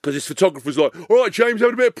because his photographer's like, all right, James,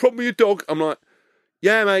 having a bit of a problem with your dog. I'm like,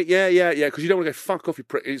 yeah, mate, yeah, because you don't want to go, fuck off, you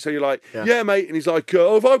prick. So you're like, yeah, mate. And he's like,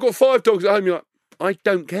 oh, if I've got 5 dogs at home, you're like, I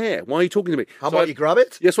don't care. Why are you talking to me? How about you grab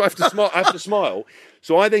it? Yes, so I have to smile.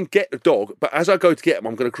 So I then get the dog, but as I go to get him,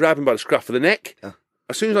 I'm going to grab him by the scruff of the neck. Yeah.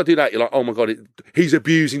 As soon as I do that, you're like, oh my God, he's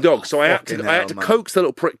abusing dogs. So I had to coax the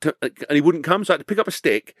little prick, and he wouldn't come. So I had to pick up a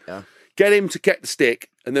stick, get him to get the stick,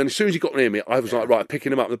 and then as soon as he got near me, I was like, right,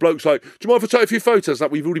 picking him up. And the bloke's like, do you mind if I take a few photos?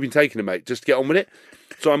 Like, we've already been taking them, mate, just to get on with it.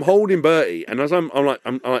 So I'm holding Bertie, and as I'm like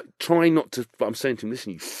trying not to, but I'm saying to him,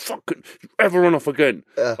 listen, you ever run off again?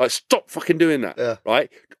 Like, stop fucking doing that,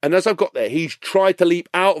 right? And as I've got there, he's tried to leap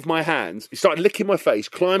out of my hands. He started licking my face,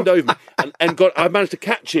 climbed over me, and I managed to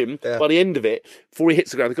catch him by the end of it before he hits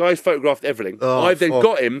the ground. The guy's photographed everything. I've then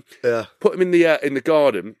got him, put him in the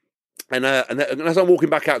garden. And as I'm walking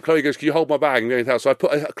back out, Chloe goes, can you hold my bag and go into the house? So I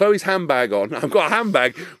put Chloe's handbag on. I've got a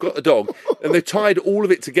handbag, got the dog. And they tied all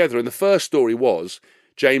of it together. And the first story was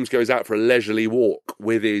James goes out for a leisurely walk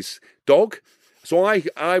with his dog. So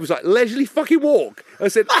I was like, leisurely fucking walk. I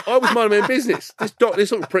said, I was minding my own business. This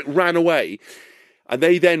little prick ran away. And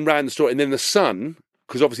they then ran the story. And then the son,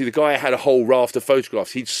 because obviously the guy had a whole raft of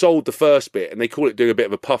photographs. He'd sold the first bit, and they call it doing a bit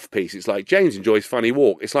of a puff piece. It's like, James enjoys funny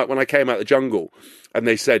walk. It's like when I came out of the jungle and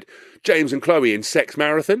they said, James and Chloe in sex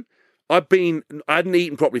marathon. I hadn't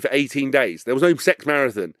eaten properly for 18 days. There was no sex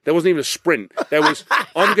marathon. There wasn't even a sprint. There was,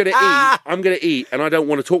 I'm going to eat, and I don't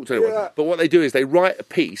want to talk to anyone. But what they do is they write a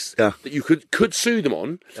piece that you could sue them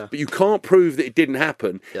on, but you can't prove that it didn't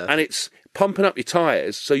happen. And it's pumping up your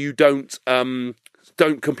tyres so you don't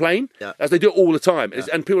complain, as they do it all the time.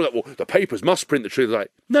 And people are like, well, the papers must print the truth. They're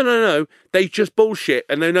like, no. They just bullshit,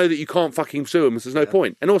 and they know that you can't fucking sue them, so there's no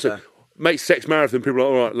point. And also, makes sex marathon, people are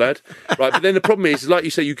like, all right, lad. Right, but then the problem is, like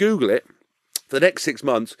you say, you Google it, for the next 6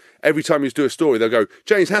 months, every time you do a story, they'll go,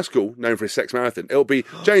 James Haskell, known for his sex marathon. It'll be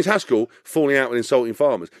James Haskell falling out and insulting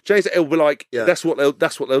farmers. It'll be like, that's what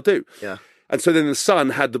they'll do. Yeah. And so then the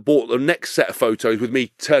son bought the next set of photos with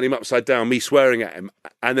me turning him upside down, me swearing at him,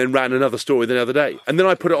 and then ran another story the other day. And then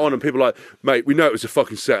I put it on, and people were like, mate, we know it was a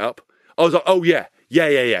fucking setup. I was like, oh yeah.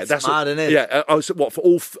 That's mad, isn't it? Yeah, I was for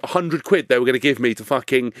all 100 quid they were going to give me to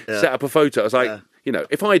fucking set up a photo. I was like,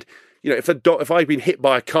 if I'd been hit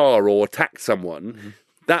by a car or attacked someone,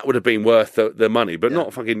 that would have been worth the money, but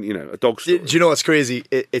not fucking a dog story. Do you know what's crazy?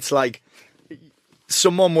 It's like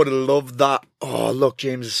someone would have loved that. Oh, look,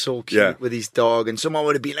 James is so cute with his dog, and someone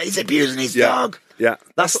would have been like, he's abusing his dog. Yeah,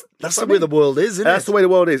 that's the way the world is, isn't it? That's the way the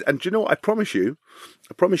world is. And do you know what? I promise you,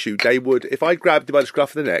 they would, if I grabbed him by the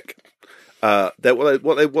scruff of the neck. What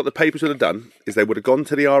the papers would have done is they would have gone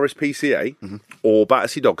to the RSPCA or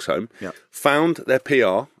Battersea Dogs Home, found their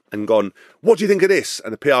PR and gone, what do you think of this?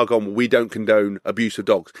 And the PR gone, well, we don't condone abuse of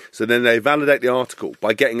dogs. So then they validate the article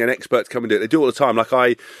by getting an expert to come and do it. They do it all the time. Like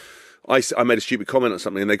I made a stupid comment on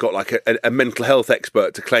something, and they got like a mental health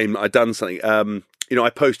expert to claim that I'd done something. I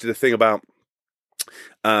posted a thing about.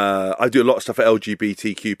 I do a lot of stuff for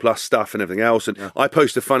LGBTQ plus stuff and everything else, and I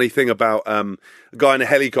post a funny thing about a guy in a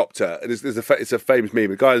helicopter. It's a famous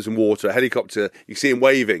meme. The guy is in water, a helicopter. You see him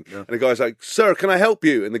waving, and the guy's like, "Sir, can I help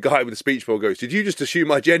you?" And the guy with the speech bubble goes, "Did you just assume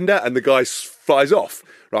my gender?" And the guy flies off.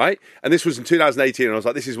 Right, and this was in 2018, and I was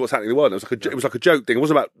like, "This is what's happening in the world." It was like a joke thing. It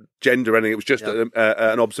wasn't about gender or anything. It was just an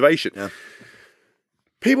observation. Yeah.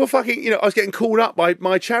 people fucking, I was getting called up by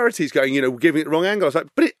my charities going, giving it the wrong angle. I was like,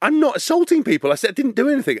 but I'm not assaulting people. I said, I didn't do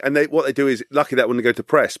anything. And what they do is, lucky that when they go to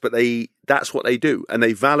press, but that's what they do. And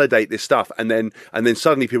they validate this stuff. And then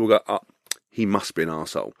suddenly people go, oh, he must be an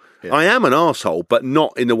arsehole. Yeah. I am an arsehole, but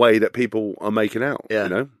not in the way that people are making out,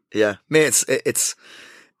 Yeah. Mate,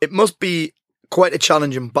 it must be quite a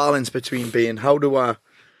challenging balance between being, how do I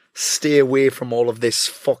stay away from all of this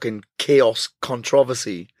fucking chaos,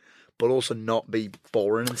 controversy, but also not be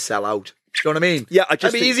boring and sell out. Do you know what I mean? Yeah,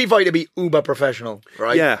 it'd be easy for you to be uber professional,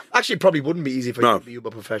 right? Yeah. Actually, it probably wouldn't be easy for you to be uber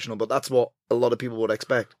professional, but that's what a lot of people would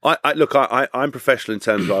expect. I'm professional in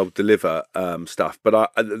terms of I'll deliver stuff,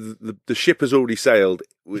 but the ship has already sailed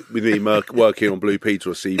with me working on Blue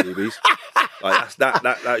Peter or CBeebies. Like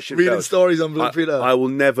that ship reading goes. Stories on Blue Peter. I will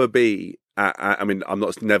never be. I'm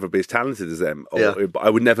not never be as talented as them. But I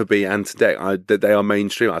would never be. And today, they are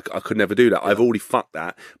mainstream. I could never do that. I've already fucked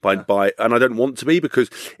that by, and I don't want to be, because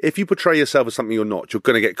if you portray yourself as something you're not, you're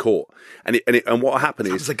going to get caught. And what will happen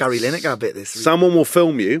is, it's a Gary Lineker bit. This someone will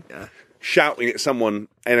film you. Yeah. Shouting at someone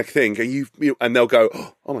in a thing, and they'll go,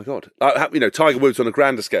 "Oh my god!" Tiger Woods on a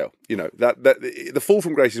grander scale. That the fall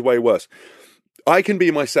from grace is way worse. I can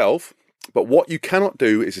be myself, but what you cannot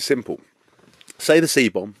do is simple. Say the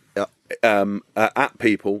C-bomb at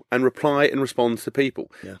people and reply and respond to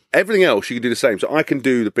people. Yeah. Everything else you can do the same. So I can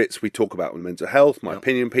do the bits we talk about on mental health, my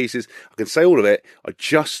opinion pieces. I can say all of it. I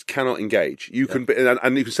just cannot engage. You can be,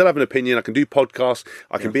 and you can still have an opinion. I can do podcasts.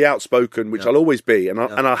 I can be outspoken, which I'll always be, and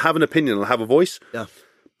I'll have an opinion. I'll have a voice. Yeah.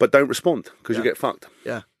 But don't respond, because you get fucked.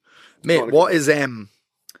 Yeah, mate. What is I've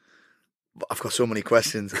got so many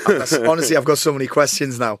questions. Honestly, I've got so many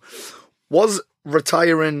questions now. Was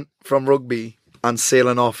retiring from rugby and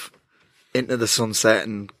sailing off into the sunset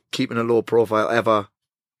and keeping a low profile ever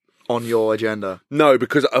on your agenda? No,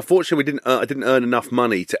 because unfortunately I didn't earn enough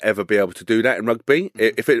money to ever be able to do that in rugby.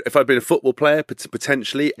 If I'd been a football player,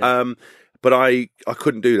 potentially, but I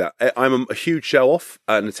couldn't do that. I'm a huge show off,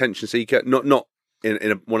 an attention seeker, not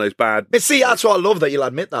in one of those bad. But see, that's what I love, that you'll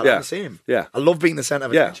admit that. Yeah. I'm the same. Yeah, I love being the centre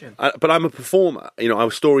of attention. But I'm a performer. I'm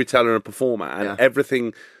a storyteller and a performer, and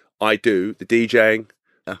everything I do, the DJing,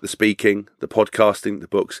 the speaking, the podcasting, the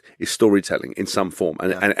books, is storytelling in some form,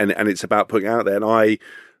 and it's about putting it out there. And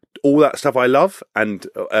all that stuff I love, and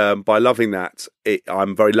by loving that,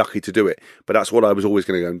 I'm very lucky to do it. But that's what I was always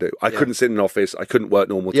going to go and do. I couldn't sit in an office. I couldn't work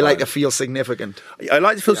normal time. You like to feel significant. I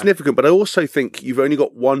like to feel significant, but I also think you've only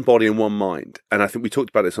got one body and one mind. And I think we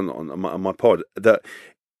talked about this on my pod, that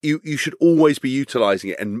you should always be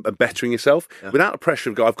utilising it and bettering yourself without the pressure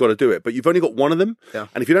of, I've got to do it. But you've only got one of them. Yeah.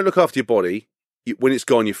 And if you don't look after your body, when it's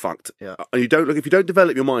gone, you're fucked. Yeah. And if you don't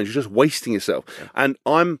develop your mind, you're just wasting yourself. Yeah. And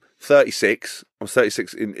I'm 36. I'm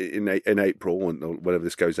 36 in April, or whenever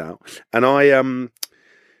this goes out. And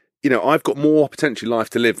I've got more potentially life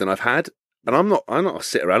to live than I've had. And I'm not a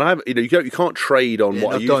sit around. You can't trade on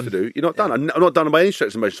what I used to do. You're not done. I'm not done by any stretch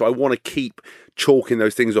of the imagination. So I want to keep chalking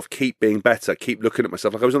those things off, keep being better, keep looking at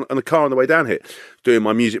myself. Like I was on the car on the way down here, doing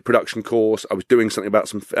my music production course. I was doing something about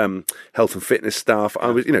some health and fitness stuff. I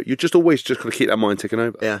was, you're just always just got to keep that mind ticking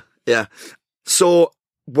over. Yeah, yeah. So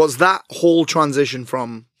was that whole transition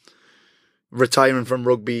from retiring from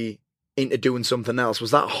rugby into doing something else, was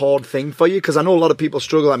that a hard thing for you? Because I know a lot of people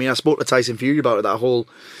struggle. I mean, I spoke to Tyson Fury about it, that whole...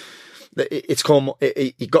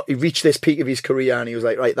 He reached this peak of his career and he was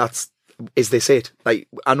like, right, is this it? Like,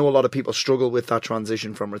 I know a lot of people struggle with that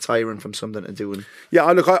transition from retiring from something to doing. Yeah,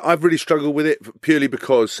 I've really struggled with it purely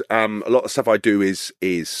because a lot of stuff I do is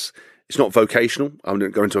it's not vocational. I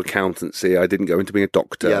didn't go into accountancy. I didn't go into being a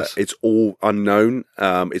doctor. Yes. It's all unknown.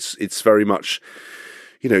 It's very much,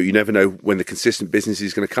 you never know when the consistent business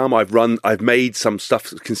is going to come. I've made some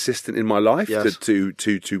stuff consistent in my life to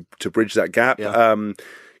bridge that gap. Yeah.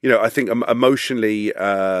 I think emotionally,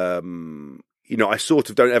 I sort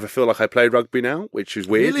of don't ever feel like I play rugby now, which is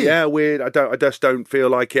weird. Really? Yeah, weird. I just don't feel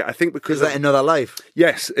like it. I think because is that another life?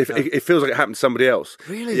 Yes, it feels like it happened to somebody else.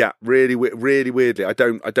 Really? Yeah, really weirdly. I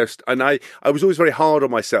was always very hard on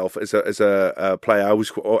myself as a player. I always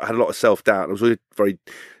had a lot of self doubt. I was always very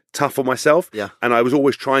tough on myself. Yeah, and I was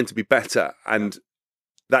always trying to be better and.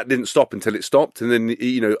 That didn't stop until it stopped, and then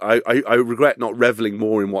I regret not reveling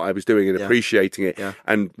more in what I was doing and appreciating it,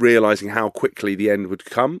 and realizing how quickly the end would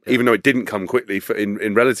come, even though it didn't come quickly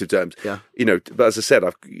in relative terms. Yeah. But as I said,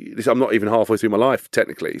 I'm not even halfway through my life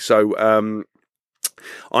technically, so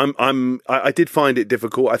I did find it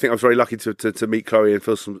difficult. I think I was very lucky to meet Chloe and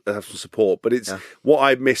have some support, but it's what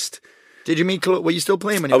I missed. Did you meet Chloe? Were you still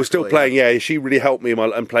playing when you I was still playing, yeah. She really helped me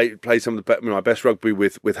and play some of my best rugby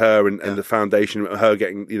with her and the foundation, her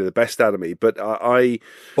getting the best out of me. But I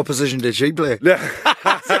what position did she play? Yeah,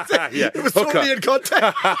 it was totally in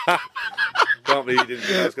context. Can't believe you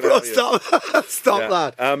didn't. I was gonna Stop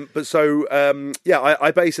that. But so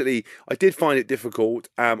I did find it difficult.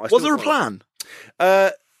 Was there a plan?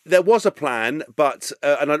 There was a plan, but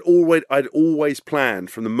and I'd always planned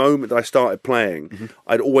from the moment that I started playing. Mm-hmm.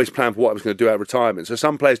 I'd always planned for what I was going to do at retirement. So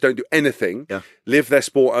some players don't do anything, live their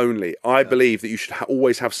sport only. I believe that you should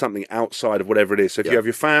always have something outside of whatever it is. So if you have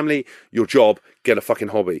your family, your job, get a fucking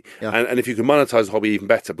hobby, and if you can monetize the hobby, even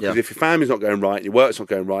better. Because if your family's not going right, your work's not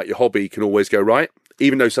going right, your hobby can always go right.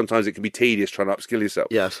 Even though sometimes it can be tedious trying to upskill yourself.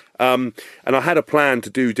 Yes. And I had a plan to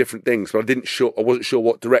do different things, but I wasn't sure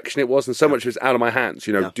what direction it was, and so much was out of my hands.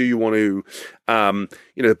 Do you want to,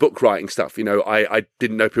 the book writing stuff? I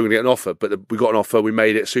didn't know people were going to get an offer, but we got an offer. We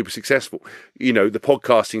made it super successful. The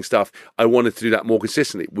podcasting stuff, I wanted to do that more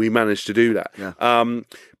consistently. We managed to do that. Yeah.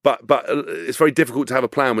 But it's very difficult to have a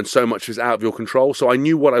plan when so much is out of your control. So I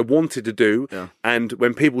knew what I wanted to do. Yeah. And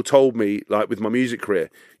when people told me, like with my music career,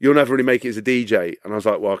 you'll never really make it as a DJ. And I was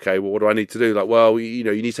like, well, okay, well, what do I need to do? Like, well, you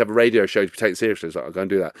need to have a radio show to be taken seriously. I was like, I'll go and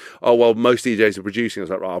do that. Oh, well, most DJs are producing. I was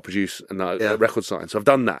like, right, I'll produce a record sign. So I've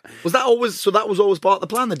done that. Was that always part of the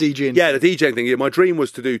plan, the DJing? Yeah, the DJing thing. Yeah, my dream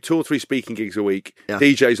was to do 2 or 3 speaking gigs a week,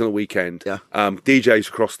 DJs on the weekend, DJs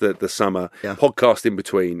across the summer, podcast in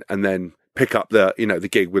between, and then pick up the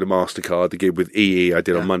gig with a MasterCard, the gig with EE I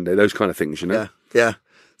did on Monday, those kind of things, Yeah.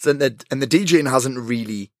 So the DJing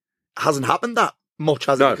hasn't happened that much,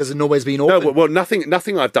 has it? Because nobody's been open. No, well,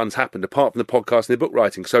 nothing I've done's happened apart from the podcast and the book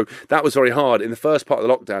writing. So that was very hard in the first part of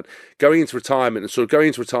the lockdown, going into retirement,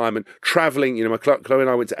 traveling. Chloe and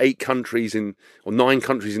I went to 9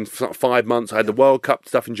 countries in 5 months. I had the World Cup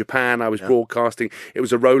stuff in Japan. I was broadcasting. It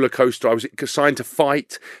was a roller coaster. I was signed to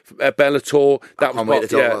fight Bellator.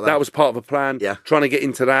 That was part of a plan. Yeah. Trying to get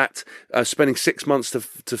into that, spending 6 months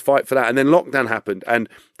to fight for that, and then lockdown happened, and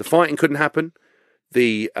the fighting couldn't happen.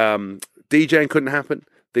 The DJing couldn't happen.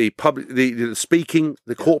 The public, the speaking,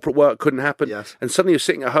 the corporate work couldn't happen. Yes. And suddenly you're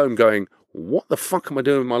sitting at home going, what the fuck am I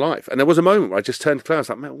doing with my life? And there was a moment where I just turned to Claire. I was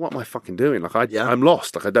like, man, what am I fucking doing? Like, I'm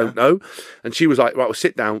lost. Like, I don't know. And she was like, right, well,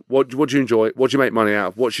 sit down. What do you enjoy? What do you make money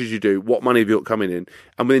out of? What should you do? What money have you got coming in?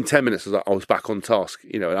 And within 10 minutes, I was back on task.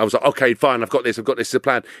 And I was like, okay, fine. I've got this as a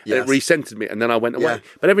plan. Yes. And it recentered me. And then I went away.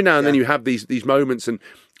 But every now and then you have these moments, and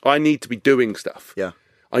I need to be doing stuff. Yeah.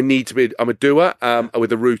 I'm a doer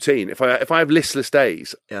with a routine. If I have listless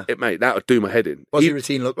days, that would do my head in. What's your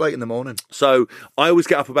routine look like in the morning? So I always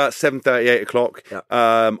get up about 7:30, 8 o'clock. Yeah.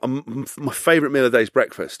 My favourite meal of the day is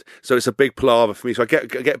breakfast. So it's a big palaver for me. So I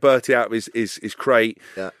get Bertie out of his crate,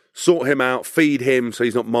 sort him out, feed him so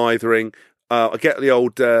he's not mithering. I get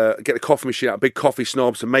the coffee machine out, a big coffee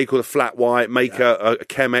snob, so make all the flat white, make a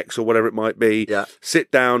Chemex or whatever it might be. Yeah.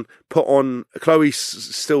 Sit down, put on. Chloe's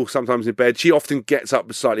still sometimes in bed. She often gets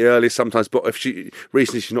up slightly earlier sometimes, but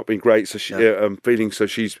recently she's not been great, so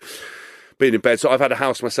she's been in bed. So I've had a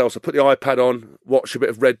house myself, so I put the iPad on, watch a bit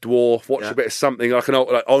of Red Dwarf, watch a bit of something like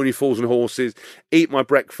Only Fools and Horses, eat my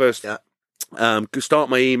breakfast. Yeah. Start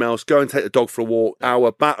my emails, go and take the dog for a walk,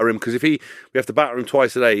 batter him, because we have to batter him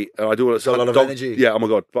twice a day. I do a lot of energy. Yeah, oh my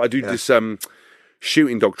God. But I do this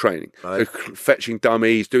shooting dog training. Right. So fetching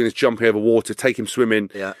dummies, doing this jumping over water, take him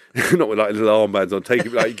swimming. Yeah. Not with little armbands on, take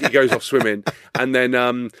him, he goes off swimming. And then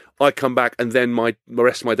I come back, and then the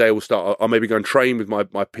rest of my day will start. I'll maybe go and train with my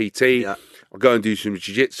PT. Yeah. I'll go and do some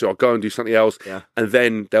jiu-jitsu, I'll go and do something else. Yeah. And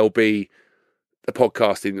then there'll be the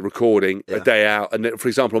podcasting, the recording, a day out. And then, for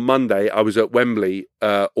example, on Monday, I was at Wembley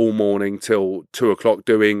all morning till 2 o'clock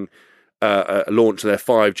doing a launch of their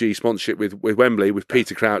 5G sponsorship with Wembley, with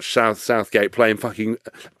Peter Crouch, Southgate playing fucking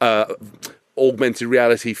augmented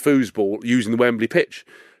reality foosball using the Wembley pitch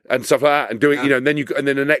and stuff like that, and doing and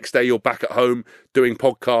then the next day you're back at home doing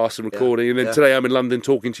podcasts and recording, and then today I'm in London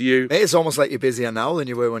talking to you. It's almost like you're busier now than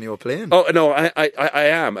you were when you were playing. Oh no, I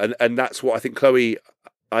am, and that's what I think Chloe.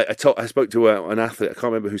 I spoke to an athlete. I can't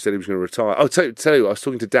remember who said he was going to retire. I'll tell you, I was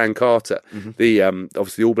talking to Dan Carter, the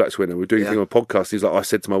obviously the All Blacks winner. We're doing a thing on a podcast. He's like, I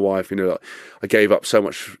said to my wife, I gave up so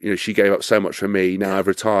much. She gave up so much for me. Now I've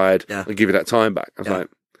retired. Yeah. I'll give you that time back. I was like,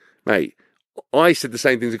 mate, I said the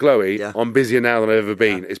same thing to Chloe. Yeah. I'm busier now than I've ever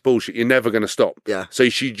been. Yeah. It's bullshit. You're never going to stop. Yeah. So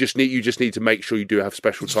you just need to make sure you do have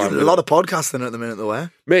special time. A lot of podcasting at the minute, though.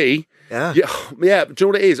 Me? Yeah. Yeah. Do you know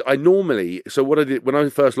what it is? What I did when I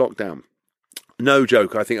was first lockdown. No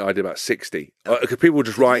joke, I think I did about 60. Because people were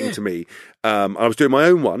just writing to me. I was doing my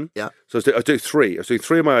own one. Yeah. So I was doing three. I was doing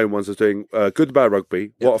three of my own ones. I was doing Good and Bad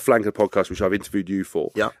Rugby, What a Flanker podcast, which I've interviewed you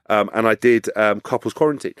for. Yeah. And I did Couples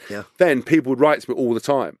Quarantine. Yeah. Then people would write to me all the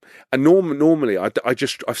time. And normally,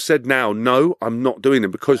 I've said now, no, I'm not doing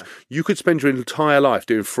them because you could spend your entire life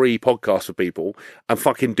doing free podcasts for people and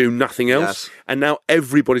fucking do nothing else. Yes. And now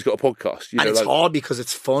everybody's got a podcast. And it's hard because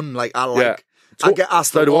it's fun. Like, Yeah. I get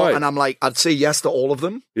asked So a do lot, I. and I'm like, I'd say yes to all of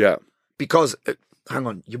them Yeah. because, hang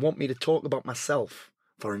on, you want me to talk about myself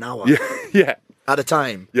for an hour Yeah. at a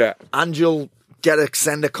time? Yeah. And you'll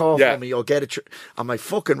send a call Yeah. for me or get I'm like,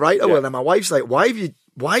 fucking right, I will. And my wife's like, why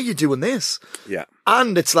are you doing this? Yeah.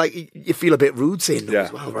 And it's like, you feel a bit rude saying no Yeah.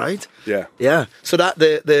 as well, right? Yeah. Yeah. So that,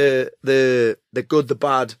 the good, the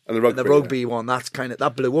bad, And the rugby, one, that's kind of,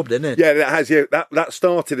 that blew up, didn't it? Yeah, that has. Yeah, that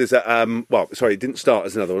started as a it didn't start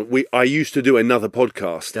as another one. I used to do another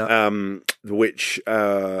podcast, which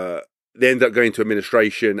they ended up going to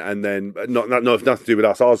administration, and then nothing to do with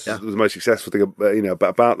us. Ours was the most successful thing,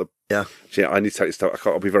 about the. Yeah. Yeah, I need to take this stuff.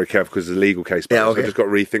 I'll be very careful because it's a legal case. But okay. I've just got to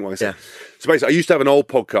rethink what I said. Yeah. So basically, I used to have an old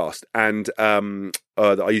podcast, and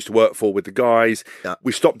that I used to work for with the guys. Yeah.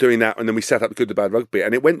 We stopped doing that, and then we set up the Good, the Bad Rugby,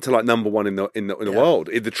 and it went to like number one in the world.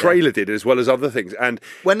 The trailer did, as well as other things. And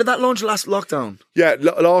When did that launch last lockdown? yeah,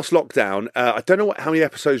 last lockdown. I don't know how many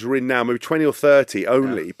episodes we're in now. Maybe 20 or 30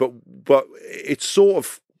 only. But it's sort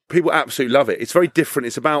of. People absolutely love it. It's very different.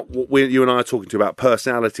 It's about what you and I are talking to about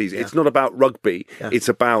personalities. It's not about rugby. It's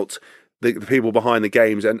about the people behind the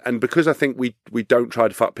games. And because I think we don't try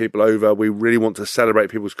to fuck people over, we really want to celebrate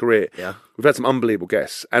people's career. Yeah. We've had some unbelievable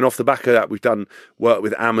guests. And off the back of that, we've done work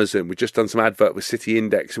with Amazon. We've just done some advert with City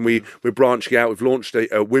Index. And we're branching out. We've launched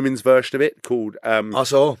a women's version of it called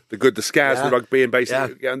The Good, the Scaz, the Rugby. And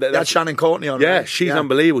basically, that's Shannon Courtney on it. Yeah, right? she's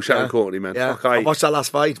unbelievable, Shannon Courtney, man. Yeah. Fuck, I watched that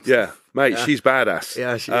last fight. Yeah. Mate, she's badass.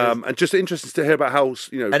 Yeah, she is. And just interesting to hear about how,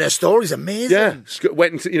 And her story's amazing.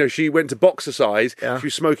 yeah, she went to boxercise. Yeah. She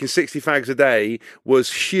was smoking 60 fags a day,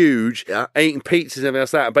 was huge, eating pizzas and everything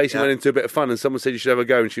else like that, and basically went into a bit of fun, and someone said you should have a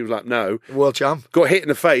go, and she was like, no. World champ. Got hit in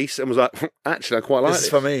the face and was like, actually, I quite like This is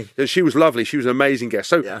for me. And she was lovely. She was an amazing guest.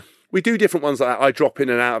 So we do different ones like that. I drop in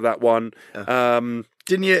and out of that one.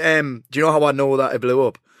 Didn't you, do you know how I know that it blew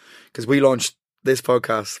up? Because we launched this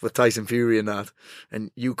podcast with Tyson Fury and that, and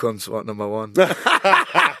you cunts were number one.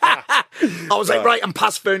 I was like, right, I'm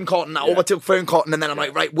past Fern Cotton. I overtook Fern Cotton, and then I'm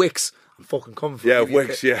like, right, Wicks. I'm fucking coming for you. Yeah,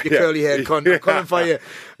 Wicks, you curly haired cunt. I'm coming for you.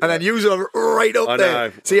 And then you are right up there.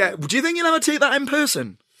 Know. So yeah, do you think you'll ever take that in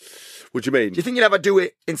person? What do you mean? Do you think you'd ever do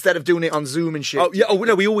it instead of doing it on Zoom and shit? Oh yeah. Oh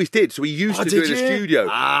no, we always did. So we used to do it in the studio.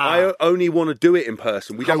 I only want to do it in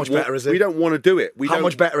person. How much better is it? We don't want to do it. How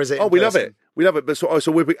much better is it? Oh, in we person? love it. We love it. But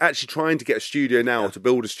so we're actually trying to get a studio now, to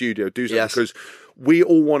build a studio, do something, Yes. because we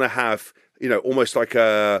all want to have, almost like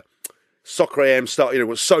a Soccer AM style, we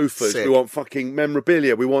want sofas, Sick. we want fucking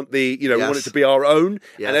memorabilia, we want we want it to be our own,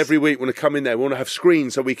 and every week we want to come in there, we want to have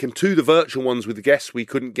screens so we can do the virtual ones with the guests we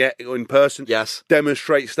couldn't get in person,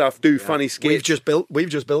 demonstrate stuff, do funny skits. We've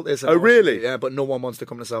just built this. Oh, really? Yeah, but no one wants to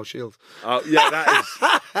come to South Shields. Yeah, that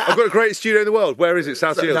is. I've got the greatest studio in the world. Where is it?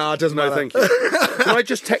 South Shields? No, it doesn't matter. Thank you. Can I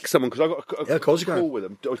just text someone, because I've got a of course you call can. with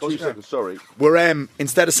them. 2 seconds, sorry. We're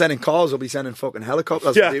instead of sending cars, we'll be sending fucking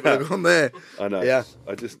helicopters. Yeah. People are going there. I know. Yeah.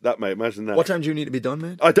 Mate, imagine that. What time do you need to be done,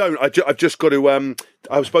 mate? I don't. I've just got to.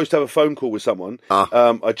 I was supposed to have a phone call with someone.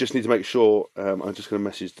 I just need to make sure. I'm just going to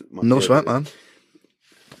message my. No sweat, man.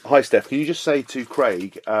 Hi, Steph. Can you just say to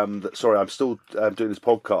Craig that sorry, I'm still doing this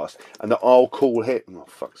podcast, and that I'll call him. Oh,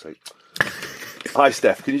 fuck's sake. Hi,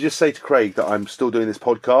 Steph. Can you just say to Craig that I'm still doing this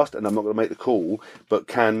podcast and I'm not going to make the call, but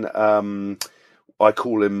can I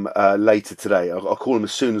call him later today? I'll call him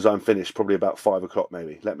as soon as I'm finished, probably about 5 o'clock,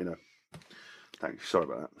 maybe. Let me know. Thanks. Sorry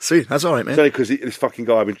about that. Sweet. That's all right, man. It's only because this fucking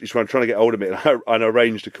guy, he's trying to get hold of me, and I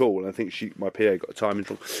arranged a call, and I think my PA got a timing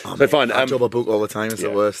wrong. So fine. I double book all the time. It's the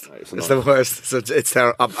worst. It's the worst. So it's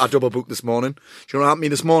terrible. I double booked this morning. Do you know what happened to me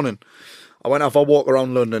this morning? I went out for a walk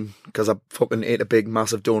around London because I fucking ate a big,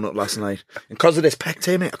 massive donut last night. And because of this pec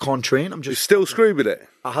tear, mate, I can't train. I'm You're just still screwed with it?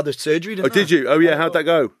 I had the surgery, didn't I? Oh, did you? Oh, yeah. How'd that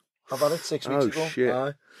go? I've had it 6 weeks ago. Oh, shit.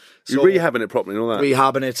 Aye. You're rehabbing it properly and all that?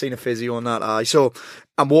 Rehabbing it, seen a physio on that. Aye. So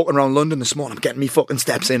I'm walking around London this morning. I'm getting me fucking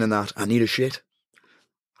steps in and that. I need a shit.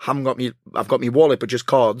 I've got me wallet, but just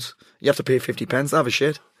cards. You have to pay 50 pence to have a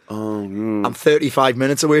shit. Oh, no. I'm 35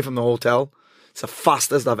 minutes away from the hotel. It's the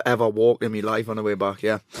fastest I've ever walked in my life on the way back,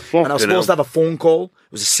 yeah. And I was supposed to have a phone call.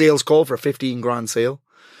 It was a sales call for a 15 grand sale.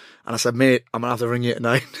 And I said, mate, I'm going to have to ring you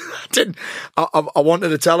tonight. I didn't. I wanted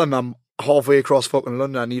to tell him I'm halfway across fucking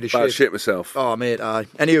London. I need a shit. About shit myself. Oh, mate, aye.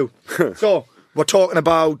 Anywho, so We're talking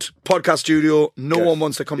about podcast studio. No Yes. one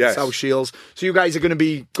wants to come Yes. to South Shields. So you guys are going to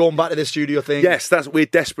be going back to the studio thing? Yes, we're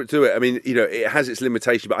desperate to do it. I mean, it has its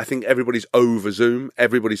limitations, but I think everybody's over Zoom.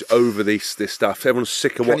 Everybody's over this stuff. Everyone's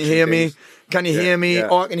sick of Can watching you hear things. me? Can you hear me? yeah.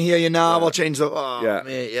 Oh, I can hear you now. I'll change the... Oh, Yeah.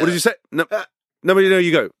 mate, yeah. What did you say? No, no,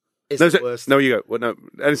 you go. It's No, the worst. no, you go. Well, no,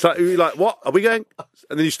 and it's like you're like, what? Are we going?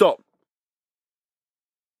 And then you stop.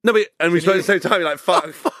 No, but and we spoke at the same time. You're like, fuck.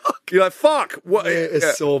 You're like, fuck. What? Mate, it's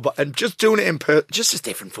Yeah. so bad. And just doing it in person, just a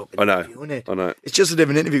different fucking I know. interview, isn't it? I know. It's just a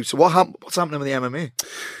different interview. So what's happening with the MMA?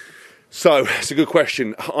 So it's a good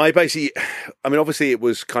question. Obviously, it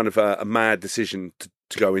was kind of a mad decision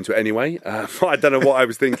to go into it anyway. I don't know what I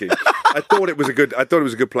was thinking. I thought it was a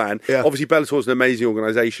good plan. Yeah. Obviously, Bellator's an amazing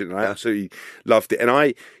organisation, and I absolutely loved it. And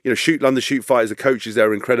London Shoot Fighters, the coaches there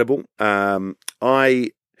are incredible. I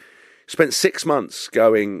spent 6 months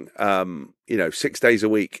going, 6 days a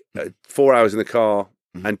week, 4 hours in the car,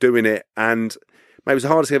 and doing it. And mate, it was the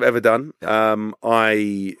hardest thing I've ever done.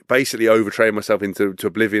 I basically overtrained myself into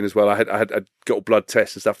oblivion as well. I got a blood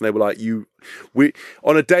test and stuff, and they were like,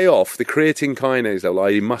 on a day off, the creatine kinase level,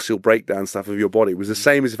 i.e. muscle breakdown stuff of your body, was the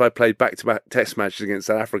same as if I played back-to-back test matches against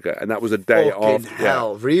South Africa, and that was a day Fucking off.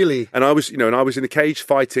 hell, really? And I was, and I was in the cage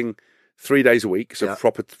fighting 3 days a week, so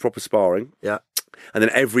proper sparring. Yeah. And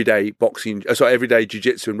then every day every day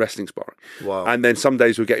jiu-jitsu and wrestling sparring. Wow. And then some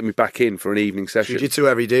days were getting me back in for an evening session. Jiu-jitsu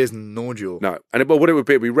every day is no joke. No. And what it would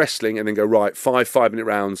be wrestling and then go, right, 5-minute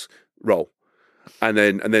rounds, roll. And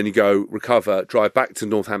then you go, recover, drive back to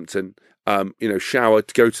Northampton, shower,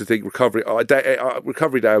 to go to the recovery.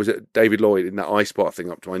 Recovery day, I was at David Lloyd in that ice bar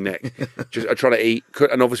thing up to my neck. I trying to eat.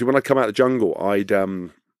 And obviously when I come out of the jungle,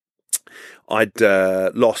 I'd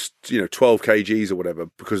lost 12 kgs or whatever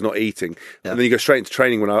because not eating, and then you go straight into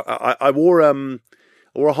training. When I wore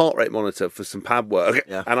a heart rate monitor for some pad work,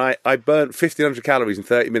 and I burnt 1,500 calories in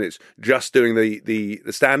 30 minutes just doing the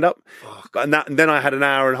stand up, and then I had an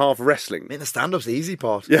hour and a half of wrestling. I mean, the stand up's the easy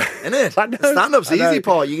part, yeah, isn't it? I know, the stand up's the I know. easy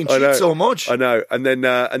part. You can I know. cheat so much. I know, and then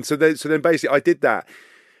so then basically I did that.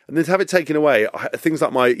 And then to have it taken away, things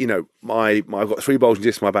like I've got 3 bulging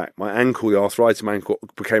discs in my back. My ankle, the arthritis in my ankle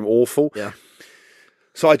became awful. Yeah.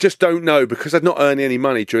 So I just don't know, because I'd not earned any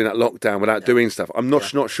money during that lockdown without doing stuff. I'm not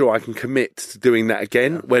sure I can commit to doing that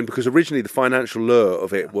again. Because originally the financial lure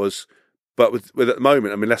of it was, but with at the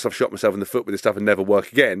moment, unless I've shot myself in the foot with this stuff and never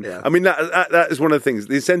work again. Yeah. That is one of the things.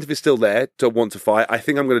 The incentive is still there to want to fight. I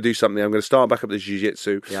think I'm going to do something. I'm going to start back up the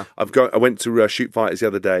jiu-jitsu. Yeah. I went to Shoot Fighters the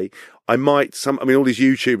other day. I might all these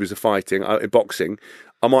YouTubers are fighting in boxing.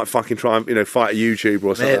 I might fucking try and fight a YouTuber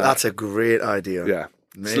or something. Mate, like that's a great idea. yeah.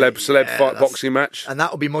 Mate, Celeb yeah, fight boxing match. And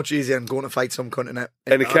that would be much easier than going to fight some cunt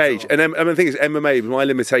In a cage. And the thing is, MMA, with my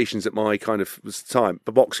limitations at my kind of time,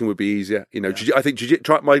 but boxing would be easier. I think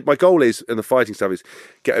my goal is, and the fighting stuff is,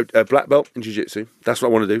 get a black belt in jiu-jitsu. That's what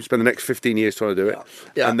I want to do. Spend the next 15 years trying to do it.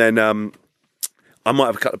 Yeah. And then I might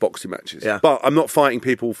have a couple of boxing matches. Yeah. But I'm not fighting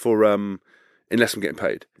people for unless I'm getting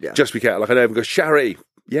paid. Yeah. Just because, like, I don't even go, charity.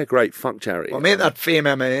 Yeah, great. Fuck charity. Well, mate, that Fame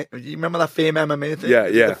MMA. You remember that Fame MMA thing? Yeah,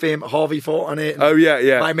 yeah. The Fame Harvey fought on it. Oh,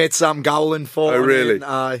 yeah. My mate Sam Gowland fought on really? it.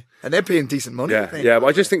 And they're paying decent money. I Yeah, think. yeah. But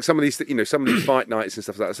I just think some of these fight nights and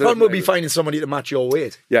stuff like that. So Fun would be finding somebody to match your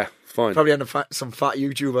weight. Yeah, fine. Probably under some fat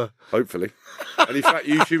YouTuber. Hopefully. Any fat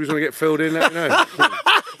YouTubers want to get filled in, let me know.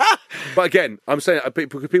 But again, I'm saying,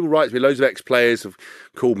 people write to me, loads of ex-players have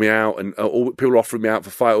called me out, and people are offering me out for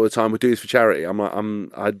fight all the time. We do this for charity. I'm like,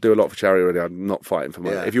 I do a lot for charity already. I'm not fighting for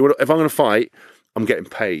money. Yeah. If I'm going to fight, I'm getting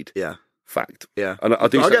paid. Yeah. Fact. Yeah. And I'll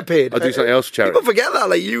get paid. I'll do something else for charity. People forget that.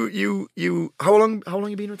 Like you. How long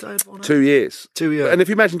you been retired for now? 2 years. 2 years. And if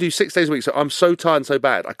you imagine, do 6 days a week, so I'm so tired and so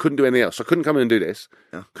bad, I couldn't do anything else. So I couldn't come in and do this.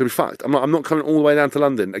 Yeah. Could be fucked. I'm not coming all the way down to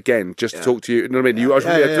London again just to talk to you. You know what I mean? I was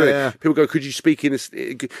really doing it. People go, could you speak in this?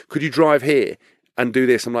 Could you drive here and do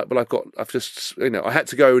this? I'm like, well, I've just, I had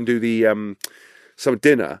to go and do the some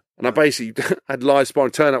dinner, and I basically had live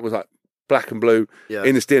sparring. Turn up was like black and blue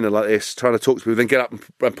in this dinner like this, trying to talk to people, then get up and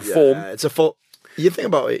perform. Yeah, it's a full. You think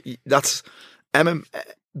about it. That's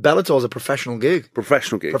Bellator's a professional gig.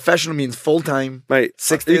 Professional gig. Professional means full time, Mate,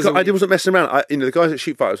 6 days a week. I wasn't messing around. The guys at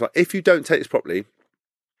Shoot Fight was like, if you don't take this properly,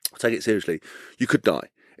 take it seriously, you could die.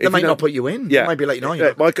 They might not put you in. Yeah, They might be like, no,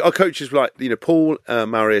 our coaches were like, Paul,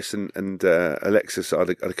 Marius, and Alexis are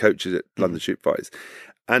the coaches at London Shoot Fights,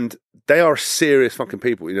 and they are serious fucking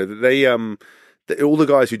people. They all the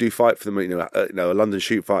guys who do fight for them, are London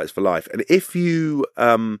Shoot Fighters for life. And if you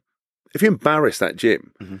embarrass that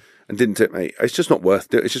gym and didn't it, mate, it's just not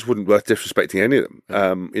worth it. It just wouldn't worth disrespecting any of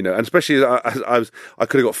them. And especially I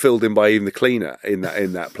could have got filled in by even the cleaner in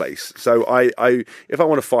that place. So if I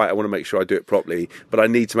want to fight, I want to make sure I do it properly. But I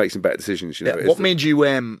need to make some better decisions. What made you?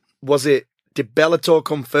 Was it did Bellator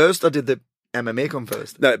come first or did the MMA come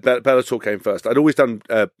first? No, Bellator came first. I'd always done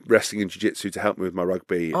wrestling and jiu-jitsu to help me with my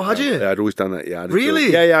rugby. Oh, had you? Yeah, I'd always done that, yeah.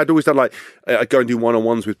 Really? Yeah, I'd always done like, I'd go and do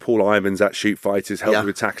one-on-ones with Paul Ivans at Shoot Fighters, help me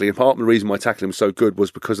with tackling. And part of the reason my tackling was so good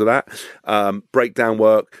was because of that. Breakdown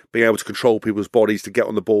work, being able to control people's bodies to get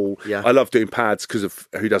on the ball. Yeah. I love doing pads because of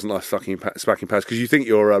who doesn't like smacking pads, because you think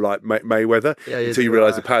you're like Mayweather until you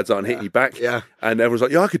realise the pads aren't hitting you back. Yeah. And everyone's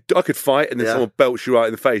like, yeah, I could fight. And then someone belts you right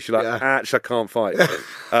in the face. You're like, actually, I can't fight.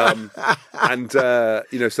 So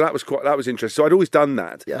that was interesting. So I'd always done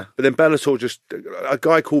that. Yeah. But then Bellator a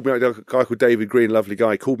guy called me, a guy called David Green, lovely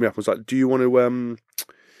guy, called me up and was like, do you want to,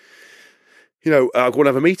 I want to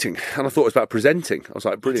have a meeting. And I thought it was about presenting. I was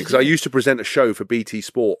like, brilliant. Because I used to present a show for BT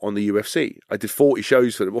Sport on the UFC. I did 40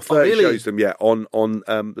 shows for them, or 30 shows for them, on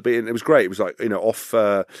the BT. And it was great. It was like,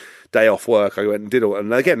 day off work, I went and did all.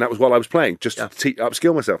 And again, that was while I was playing, just to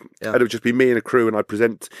upskill myself. Yeah. And it would just be me and a crew, and I'd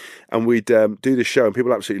present, and we'd do this show, and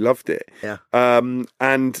people absolutely loved it. Yeah.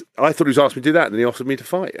 And I thought he was asking me to do that, and then he offered me to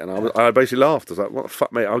fight. And I basically laughed. I was like, what the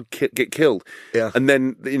fuck, mate? I'll get killed. Yeah. And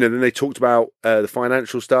then, then they talked about the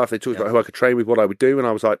financial stuff. They talked about who I could train with, what I would do. And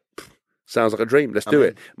I was like, sounds like a dream. Let's do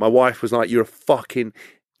it. My wife was like, you're a fucking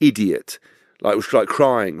idiot. Like, it was like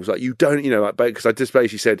crying. It was like, you don't, because I just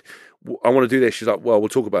basically said, I want to do this. She's like, well, we'll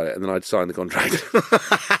talk about it. And then I'd sign the contract.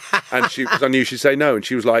 And because I knew she'd say no. And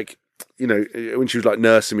she was like, when she was like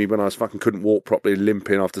nursing me when I was fucking couldn't walk properly,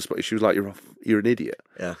 limping after, she was like, you're an idiot.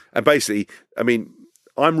 Yeah. And basically, I mean,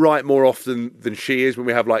 I'm right more often than she is when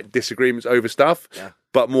we have like disagreements over stuff. Yeah.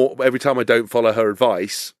 But every time I don't follow her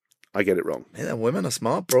advice, I get it wrong. Yeah, women are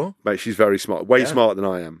smart, bro. Mate, she's very smart. Way smarter than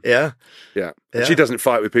I am. Yeah. Yeah. And she doesn't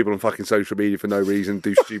fight with people on fucking social media for no reason,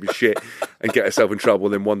 do stupid shit and get herself in trouble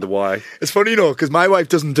and then wonder why. It's funny, because my wife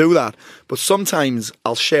doesn't do that. But sometimes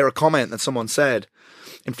I'll share a comment that someone said.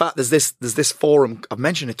 In fact, there's this forum. I've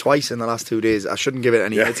mentioned it twice in the last 2 days. I shouldn't give it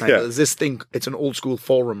any airtime. But there's this thing. It's an old school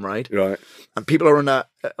forum, right? Right. And people are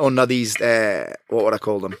under these, what would I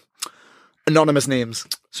call them? Anonymous names.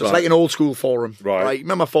 So it's like an old school forum, right?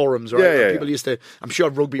 Remember forums, right? Yeah. People used to. I'm sure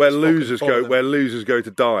rugby. Where losers go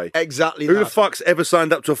to die. Exactly. Who the fuck's ever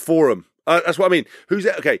signed up to a forum? That's what I mean. Who's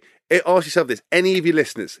that? Okay, ask yourself this. Any of your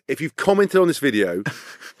listeners, if you've commented on this video,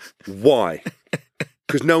 why?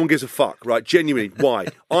 Because no one gives a fuck, right? Genuinely, why?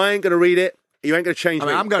 I ain't going to read it. You ain't going to change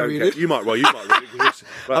me. I'm going to read it. You might read it.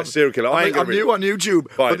 Like a serial killer. I'm new on YouTube.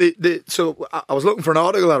 Fine. But so I was looking for an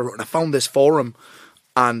article that I wrote, and I found this forum.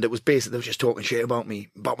 And it was basically, they were just talking shit about me,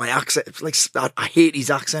 about my accent. It's like, I hate his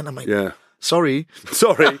accent. I'm like, sorry.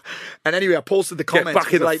 And anyway, I posted the comments. Get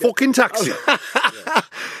back in the fucking taxi.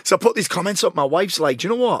 So I put these comments up. My wife's like, do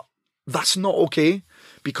you know what? That's not okay.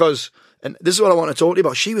 Because, and this is what I want to talk to you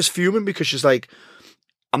about. She was fuming because she's like,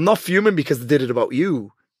 I'm not fuming because they did it about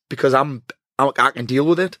you. Because I can deal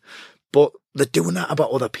with it. But they're doing that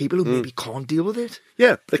about other people who maybe can't deal with it.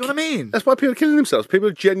 Yeah. You know what I mean? That's why people are killing themselves. People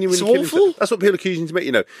are genuinely killing awful. themselves. That's what people are accusing to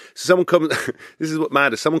me, So someone comes, this is what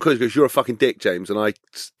matters. Someone comes and goes, you're a fucking dick, James. And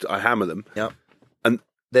I hammer them. Yeah. And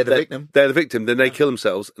they're the victim. They're the victim. Then they kill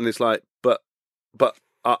themselves. And it's like, but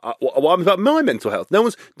what about my mental health?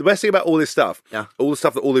 The best thing about all this stuff, all the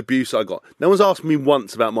stuff, all the abuse I got, no one's asked me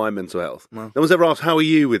once about my mental health. No one's ever asked, how are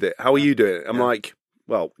you with it? How are you doing it? I'm like,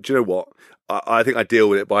 well, do you know what? I think I deal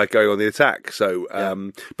with it by going on the attack. So,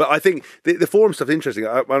 but I think the forum stuff is interesting.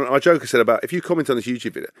 I joke, I said about if you comment on this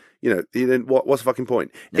YouTube video, then what's the fucking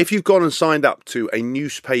point? No. If you've gone and signed up to a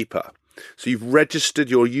newspaper, so you've registered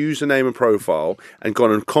your username and profile and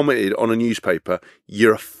gone and commented on a newspaper,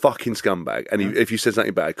 you're a fucking scumbag. And if you said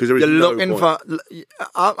something bad, because there is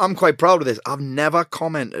I'm quite proud of this. I've never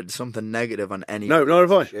commented something negative on any. No, not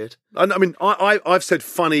have I. Shit. I mean, I've said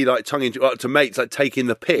funny like tongue in to mates, like taking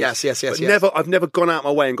the piss. Yes. But I've never gone out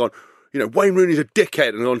my way and gone, Wayne Rooney's a dickhead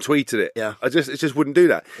and gone tweeted it. Yeah. It just wouldn't do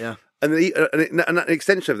that. Yeah. And an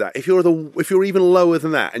extension of that, if you're even lower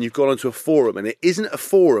than that, and you've gone onto a forum, and it isn't a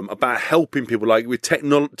forum about helping people, like with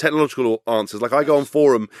technological answers. Like I go on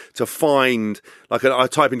forum to find, like I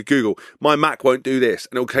type into Google, my Mac won't do this,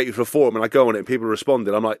 and it'll take you for a forum, and I go on it, and people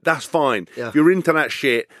responded. I'm like, that's fine. Yeah. If you're into that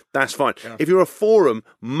shit, that's fine. Yeah. If you're a forum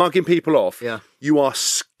mugging people off, you are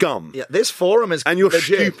scum. Yeah, this forum is, and you're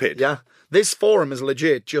legit. stupid. Yeah. This forum is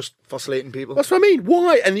legit, just fussulating people. That's what I mean.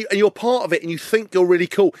 Why? And you're part of it, and you think you're really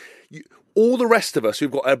cool. All the rest of us who've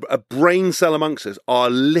got a brain cell amongst us are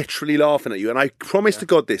literally laughing at you. And I promise to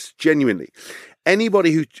God this, genuinely.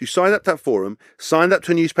 Anybody who signed up to that forum, signed up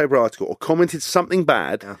to a newspaper article, or commented something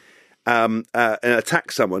bad, and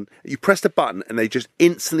attacked someone, you pressed a button and they just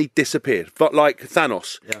instantly disappeared. But like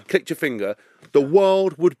Thanos, clicked your finger, the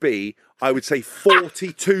world would be, I would say,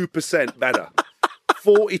 42% better.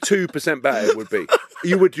 42% better it would be.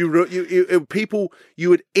 You would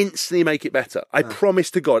instantly make it better. I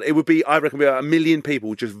promise to God, it would be. I reckon, about 1 million people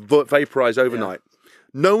would just vaporize overnight.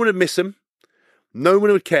 No one would miss them. No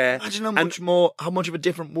one would care. Imagine how much of a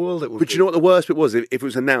different world it would be. But you know what the worst bit was? If it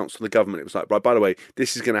was announced on the government, it was like, right, by the way,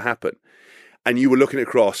 this is going to happen. And you were looking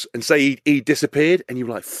across and say he disappeared, and you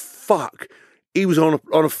were like, fuck. He was on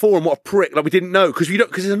a forum, what a prick. Like, we didn't know, because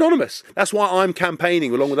it's anonymous. That's why I'm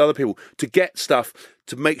campaigning, along with other people, to get stuff,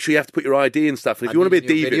 to make sure you have to put your ID and stuff. And if you want to be a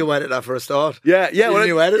deviant... video editor for a start. Yeah. Well,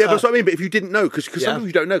 new editor. Yeah, but that's what I mean. But if you didn't know, because some of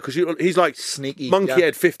you don't know, because he's like sneaky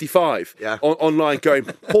Monkeyhead 55 online going,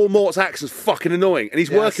 Paul Mort's accent's fucking annoying, and he's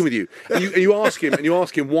working with you. And you ask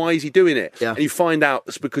him why is he doing it, and you find out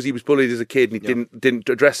it's because he was bullied as a kid and he didn't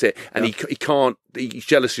address it, and he can't. He's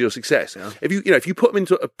jealous of your success. Yeah. If you put him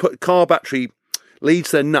into a car battery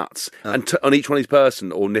leads their nuts and on each one of his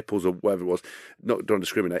person or nipples or whatever it was, don't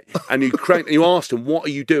discriminate, and you asked him, what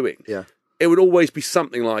are you doing? Yeah. It would always be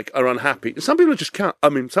something like, are unhappy. Some people are just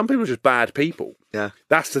some people are just bad people. Yeah.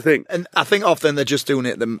 That's the thing. And I think often they're just doing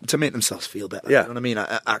it to make themselves feel better. Yeah. You know what I mean?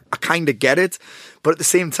 I kind of get it, but at the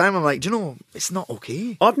same time, I'm like, do you know, it's not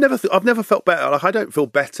okay. I've never felt better. Like, I don't feel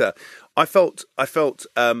better. I felt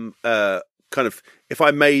kind of, if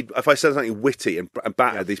I said something witty and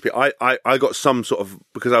battered these people, I got some sort of,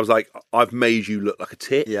 because I was like, I've made you look like a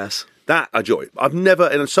tit. Yes. That I enjoy. I've never,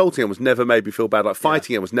 and insulting him was never made me feel bad. Like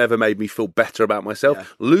fighting him was never made me feel better about myself. Yeah.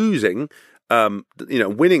 Losing,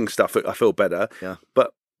 winning stuff, I feel better. Yeah.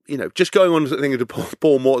 But, just going on thinking to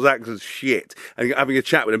Paul Mort's accent shit and having a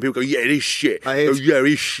chat with him, people go, yeah, it is shit.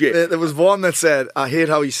 He's shit. There was one that said, I hate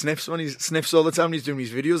how he sniffs when he sniffs all the time when he's doing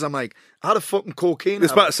these videos. I'm like, I had a fucking cocaine. I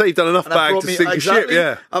was about to say, you've done enough bag to sink a ship,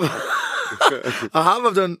 yeah.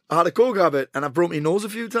 I had a coke habit and I broke my nose a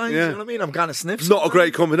few times. Yeah. You know what I mean? I'm kind of sniffs. Not a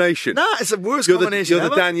great combination. Nah, it's the worst combination You're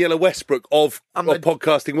the Daniela Westbrook of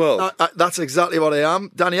podcasting world. That's exactly what I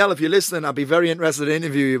am. Danielle, if you're listening, I'd be very interested to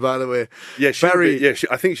interview you, by the way. Yeah,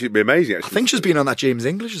 I think she'd be amazing, actually. I think she's been on that James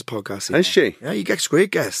English's podcast. Has she? Yeah, he gets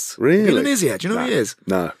great guests. Really? Been in his yet? Do you know who he is?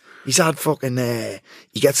 No. He's had fucking, he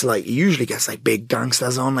usually gets like big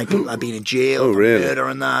gangsters on, like people that have been in jail, murder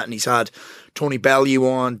and that, and he's had Tony Bellew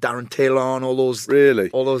on, Darren Till on, all those.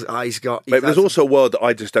 Really? All those, he's got. Mate, there's also a world that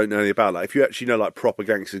I just don't know anything about. Like, if you actually know, like, proper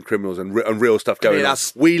gangsters and criminals and real stuff going on,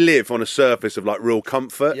 we live on a surface of, like, real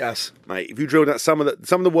comfort. Yes. Mate, if you drill down some of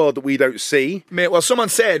the world that we don't see. Mate, well, someone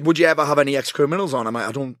said, would you ever have any ex-criminals on? I'm like,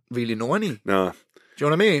 I don't really know any. No. Do you know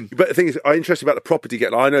what I mean? But the thing is, I'm interested about the property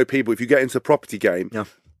game. Like, I know people, if you get into the property game,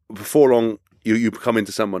 before long, you come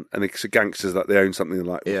into someone and it's gangsters that they own something and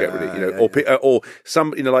like get rid of it, or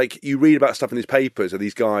some, like you read about stuff in these papers of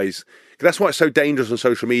these guys. That's why it's so dangerous on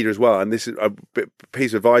social media as well. And this is a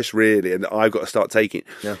piece of advice really, and I've got to start taking.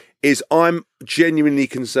 Is I'm genuinely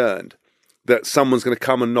concerned that someone's going to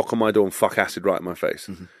come and knock on my door and fuck acid right in my face.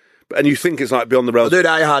 Mm-hmm. And you think it's like beyond the realms. Dude,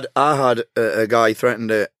 I had a guy threatened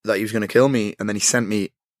that he was going to kill me, and then he sent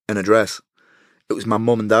me an address. It was my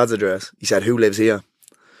mum and dad's address. He said, "Who lives here?"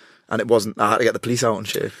 And it wasn't. I had to get the police out and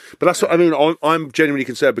shit. But that's what I mean. I'm genuinely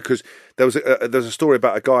concerned because there was a story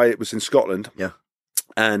about a guy. It was in Scotland. Yeah.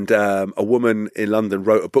 And a woman in London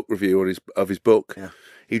wrote a book review of his book. Yeah.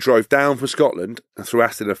 He drove down from Scotland and threw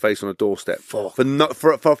acid in her face on a doorstep for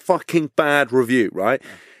a fucking bad review. Right.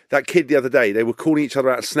 Yeah. That kid the other day, they were calling each other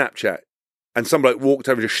out on Snapchat, and some bloke walked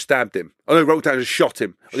over and just stabbed him. Oh no, walked down and just shot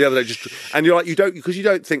him. Or the other day, and you're like, you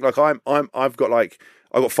don't think like I've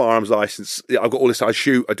got firearms license. I've got all this. I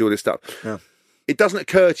shoot. I do all this stuff. Yeah. It doesn't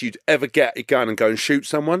occur to you to ever get a gun and go and shoot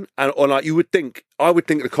someone. Or like you would think, I would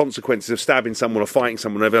think the consequences of stabbing someone or fighting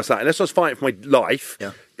someone or whatever else like that. Unless I was fighting for my life,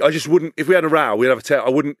 I just wouldn't. If we had a row, we'd have a tear. I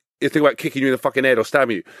wouldn't think about kicking you in the fucking head or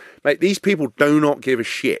stabbing you. Mate, these people do not give a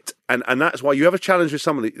shit. And that's why you have a challenge with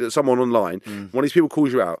someone online. One of these people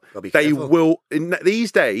calls you out. They will.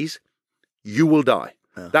 These days, you will die.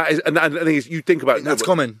 Yeah. That is, and the thing is, you think about that's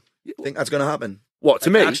coming. You think that's going to happen? What,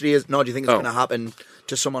 to me? Actually, is no. Do you think it's going to happen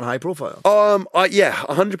to someone high profile? Yeah,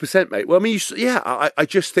 100%, mate. Well, I mean, I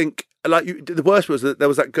just think like the worst was that there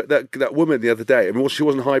was that woman the other day. I mean, she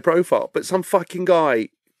wasn't high profile, but some fucking guy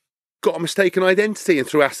got a mistaken identity and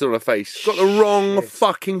threw acid on her face. Got the wrong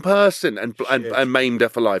fucking person and maimed her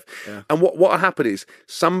for life. Yeah. And what happened is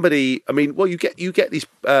somebody. I mean, well, you get these.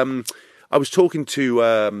 I was talking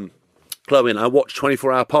to. Chloe and I watched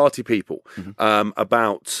 24-Hour Party People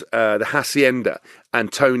about the Hacienda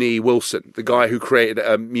and Tony Wilson, the guy who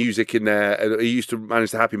created music in there. He used to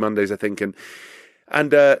manage the Happy Mondays, I think, and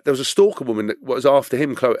And there was a stalker woman that was after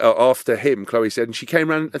him, Chloe said, and she came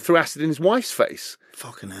around and threw acid in his wife's face.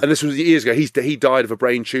 Fucking hell. And this was years ago. He died of a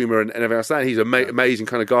brain tumour and everything else like that. He's an amazing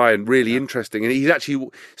kind of guy and really interesting. And he's actually,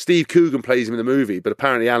 Steve Coogan plays him in the movie, but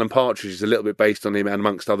apparently Alan Partridge is a little bit based on him and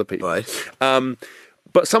amongst other people. Right.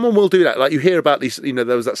 But someone will do that. Like you hear about these, there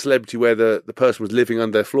was that celebrity where the person was living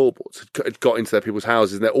under their floorboards, had got into their people's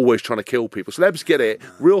houses, and they're always trying to kill people. Celebs get it.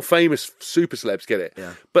 Real famous super celebs get it.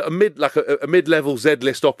 Yeah. But a mid-level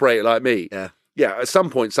Z-list operator like me, yeah, at some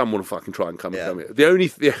point someone will fucking try and come and kill me.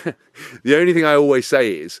 The only thing I always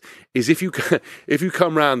say is if you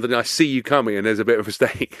come round and I see you coming and there's a bit of a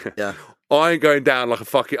mistake, I ain't going down like a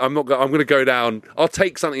fucking. I'm going to go down. I'll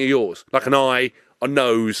take something of yours, like an eye. A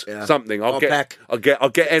nose, something. I'll get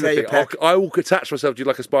anything. I will attach myself to you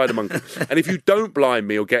like a spider monkey. And if you don't blind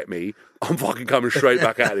me or get me, I'm fucking coming straight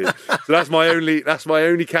back at you. So that's my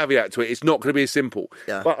only caveat to it. It's not going to be as simple.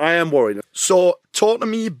 Yeah. But I am worried. So talk to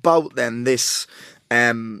me about then this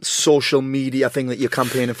social media thing that you're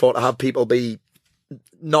campaigning for, to have people be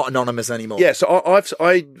not anonymous anymore. Yeah, so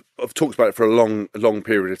I've talked about it for a long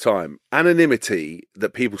period of time. Anonymity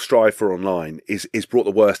that people strive for online is brought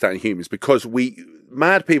the worst out in humans, because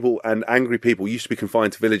mad people and angry people used to be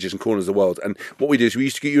confined to villages and corners of the world. And what we do is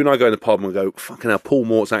you and I go in the pub and go, fucking hell, Paul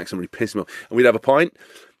Mort's accent really pissed me off. And we'd have a pint.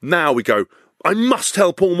 Now we go, I must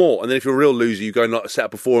tell Paul Mort. And then if you're a real loser, you go and set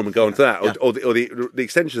up a forum and go into that, or the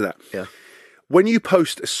extension of that. Yeah. When you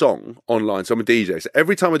post a song online, so I'm a DJ, so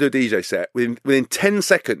every time I do a DJ set, within 10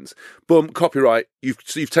 seconds, boom, copyright, you've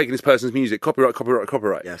taken this person's music,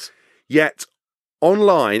 copyright. Yes. Yet,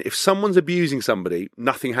 online, if someone's abusing somebody,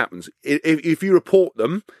 nothing happens. If you report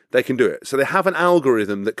them, they can do it. So they have an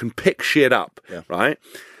algorithm that can pick shit up, right?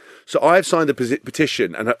 So I've signed a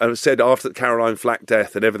petition, and I've said after the Caroline Flack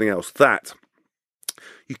death and everything else, that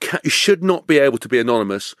you should not be able to be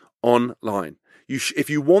anonymous online. If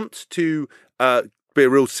you want to be a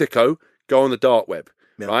real sicko, go on the dark web,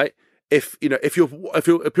 right? If you'll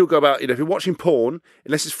go about, if you're watching porn,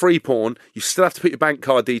 unless it's free porn, you still have to put your bank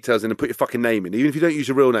card details in and put your fucking name in, even if you don't use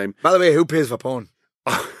your real name. By the way, who pays for porn?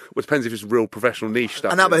 Well, it depends if it's real professional niche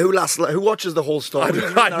stuff. I know, but who watches the whole story?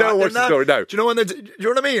 I don't watch the story, no. Do you know do you know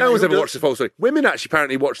what I mean? No one's ever watched the full story. Women actually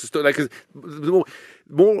apparently watch the story, because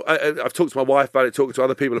I've talked to my wife about it, talking to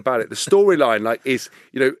other people about it. The storyline, is,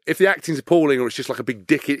 if the acting's appalling or it's just like a big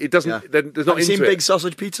dick, it doesn't. There's not. Have you seen Big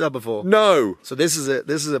Sausage Pizza before? No. So this is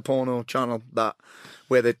a porno channel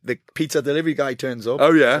where the pizza delivery guy turns up.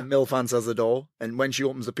 Oh yeah. And MILF answers the door, and when she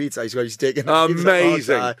opens the pizza, he's taking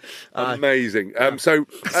amazing. So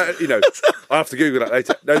I have to Google that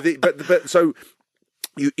later. No, but so.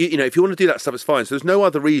 If you want to do that stuff, it's fine. So there's no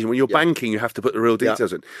other reason. When you're banking, you have to put the real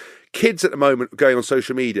details in. Kids at the moment are going on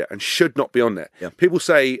social media and should not be on there. Yeah. People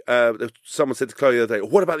say, someone said to Chloe the other day,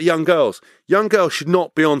 what about the young girls? Young girls should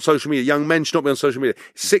not be on social media. Young men should not be on social media.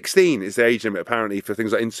 16 is the age limit, apparently, for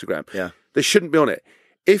things like Instagram. Yeah. They shouldn't be on it.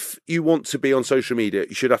 If you want to be on social media,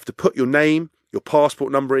 you should have to put your name, your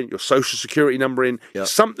passport number in, your social security number in,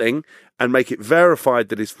 something, and make it verified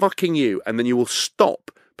that it's fucking you, and then you will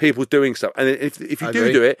stop people doing stuff. And if you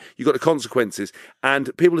do it, you've got the consequences.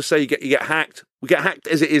 And people who say you get hacked, we get hacked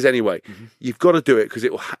as it is anyway. Mm-hmm. You've got to do it because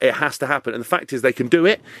it has to happen. And the fact is, they can do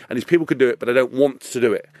it, and these people can do it, but they don't want to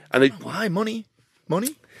do it. And why? Money?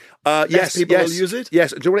 Yes, people will use it.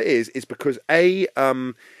 Yes, and do you know what it is? It's because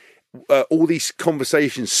all these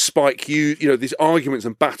conversations spike these arguments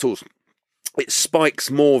and battles. It spikes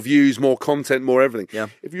more views, more content, more everything. Yeah.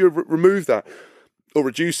 If you remove that or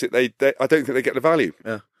reduce it, I don't think they get the value.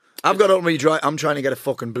 Yeah. I've got to upload my drive. I'm trying to get a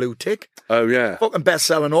fucking blue tick. Oh yeah. Fucking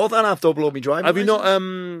best-selling author, and I have to upload my driving. Have you not?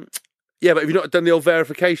 Yeah, but have you not done the old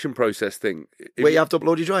verification process thing? Where you have to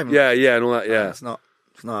upload your driving? Yeah, and all that. Yeah. It's not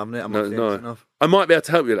having it. I'm not famous enough. I might be able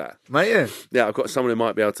to help you with that. Might you? Yeah, I've got someone who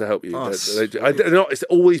might be able to help you. Oh,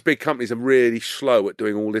 all these big companies are really slow at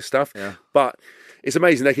doing all this stuff. Yeah. But it's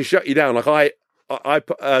amazing. They can shut you down. Like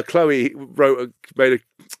Chloe made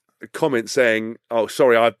a comment saying, "Oh,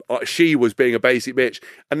 sorry, she was being a basic bitch,"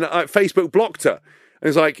 and Facebook blocked her. And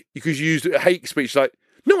it's like, because you used hate speech. Like,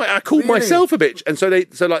 no, I called myself a bitch. And so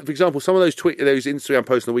like, for example, some of those Instagram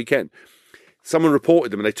posts on the weekend, someone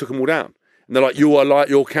reported them and they took them all down. And they're like,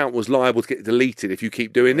 your account was liable to get deleted if you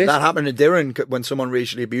keep doing this. That happened to Darren when someone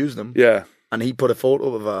racially abused them. Yeah. And he put a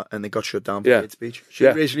photo of her and they got shut down for hate speech. She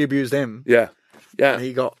racially abused him. Yeah. Yeah. And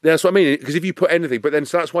he got... Yeah, that's what I mean. Because if you put anything,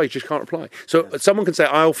 so that's why you just can't reply. So someone can say,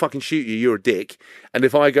 I'll fucking shoot you, you're a dick. And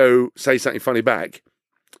if I go say something funny back,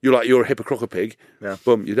 you're a hypocrite pig. Yeah.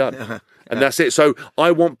 Boom, you're done. Yeah. And that's it. So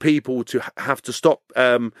I want people to have to stop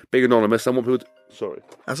being anonymous. I want people to... Sorry.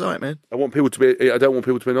 That's all right, man. I don't want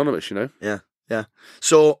people to be anonymous, Yeah.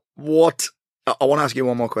 So what I want to ask you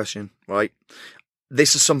one more question, right?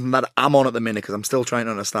 This is something that I'm on at the minute because I'm still trying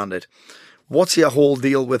to understand it. What's your whole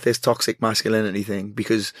deal with this toxic masculinity thing?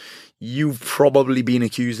 Because you've probably been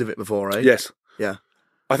accused of it before, right? Yes. Yeah.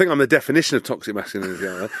 I think I'm the definition of toxic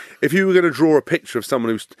masculinity. If you were going to draw a picture of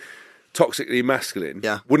someone who's toxically masculine,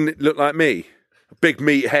 wouldn't it look like me? A big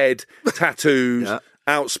meathead, tattoos,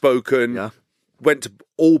 outspoken, went to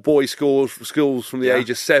all boys schools from the age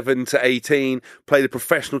of 7 to 18, played a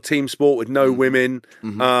professional team sport with no women.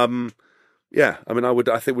 Yeah, I mean,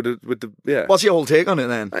 I think with the What's your whole take on it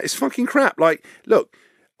then? It's fucking crap. Like, look,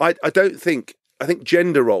 I think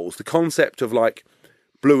gender roles, the concept of like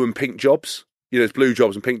blue and pink jobs, there's blue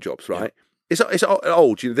jobs and pink jobs, right? Yeah. It's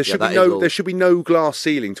old. There should be no glass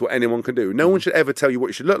ceiling to what anyone can do. No one should ever tell you what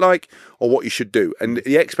you should look like or what you should do. And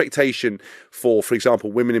the expectation for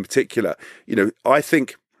example, women in particular, I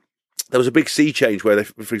think there was a big sea change where,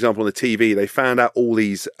 for example, on the TV, they found out all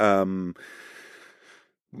these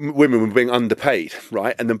women were being underpaid,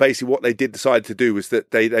 right? And then basically what they decided to do was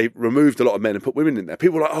that they removed a lot of men and put women in there.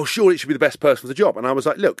 People were like, oh, surely it should be the best person for the job. And I was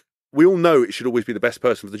like, look, we all know it should always be the best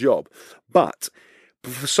person for the job. But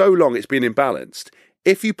for so long it's been imbalanced.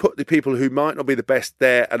 If you put the people who might not be the best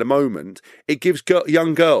there at the moment, it gives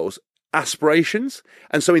young girls aspirations.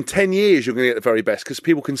 And so in 10 years, you're going to get the very best because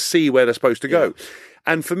people can see where they're supposed to go.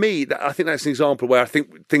 And for me, I think that's an example where I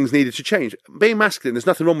think things needed to change. Being masculine, there's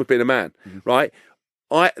nothing wrong with being a man, right?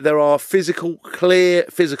 There are clear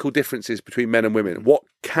physical differences between men and women.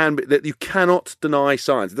 That you cannot deny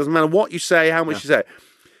science. It doesn't matter what you say, how much you say.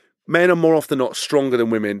 Men are more often not stronger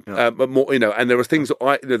than women, but more, and there are things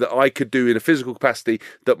that I could do in a physical capacity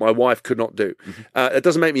that my wife could not do. It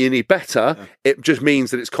doesn't make me any better. It just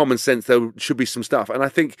means that it's common sense. There should be some stuff, and I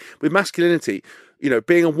think with masculinity,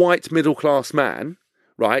 being a white middle class man,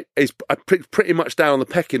 right, is pretty much down on the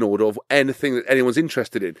pecking order of anything that anyone's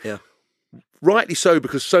interested in. Yeah. Rightly so,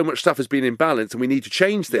 because so much stuff has been imbalanced and we need to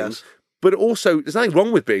change things. Yes. But also, there's nothing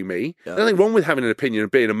wrong with being me. Yeah. There's nothing wrong with having an opinion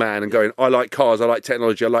and being a man and going, I like cars, I like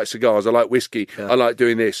technology, I like cigars, I like whiskey, I like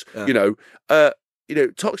doing this. Yeah.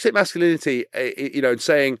 Toxic masculinity, and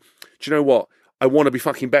saying, do you know what? I want to be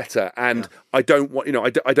fucking better, and I don't want,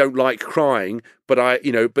 I don't like crying, but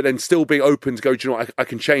but then still being open to go, do you know what? I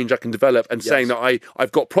can change, I can develop, and saying that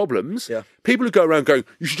I've got problems. Yeah. People who go around going,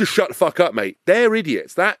 you should just shut the fuck up, mate. They're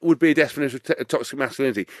idiots. That would be a definition of toxic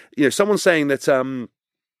masculinity. Someone saying that,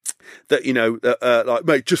 like,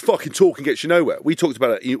 mate, just fucking talking gets you nowhere. We talked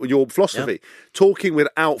about it in your philosophy. Yeah. Talking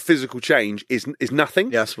without physical change is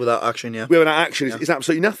nothing. Yes, without action, Without action is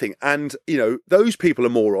absolutely nothing. And, those people are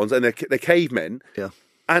morons and they're cavemen. Yeah.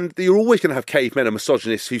 And you're always going to have cavemen and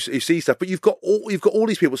misogynists who see stuff, but you've got all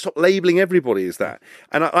these people. Stop labelling everybody as that.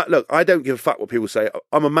 And look, I don't give a fuck what people say.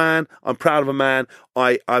 I'm a man. I'm proud of a man.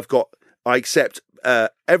 I accept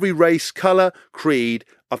every race, colour, creed.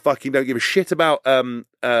 I fucking don't give a shit about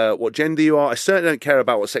what gender you are. I certainly don't care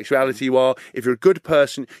about what sexuality you are. If you're a good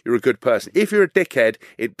person, you're a good person. If you're a dickhead,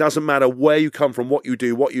 it doesn't matter where you come from, what you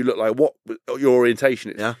do, what you look like, what your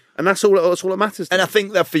orientation is. Yeah. And that's all that matters. And I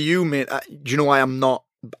think that for you, mate, do you know why I'm not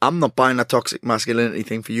buying a toxic masculinity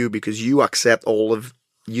thing for you? Because you accept all of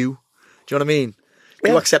you. Do you know what I mean?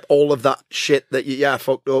 You accept all of that shit that you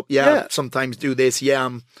fucked up. Sometimes do this.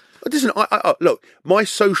 Listen, look, my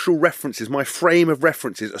social references, my frame of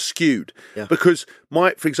references are skewed because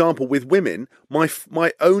for example, with women,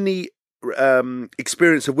 my only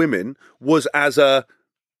experience of women was as a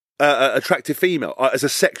attractive female, as a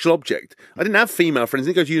sexual object. I didn't have female friends. I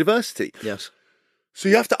didn't go to university. Yes. So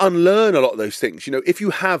you have to unlearn a lot of those things. If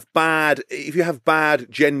you have bad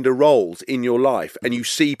gender roles in your life and you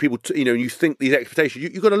see people, and you think these expectations,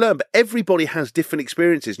 you've got to learn. But everybody has different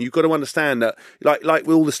experiences, and you've got to understand that, like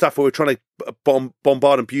with all the stuff where we're trying to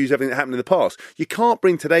bombard and abuse everything that happened in the past, you can't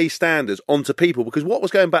bring today's standards onto people because what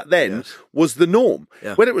was going back then was the norm.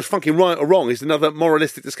 Yeah. Whether it was fucking right or wrong is another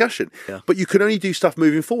moralistic discussion. Yeah. But you can only do stuff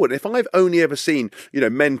moving forward. And if I've only ever seen,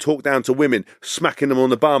 men talk down to women, smacking them on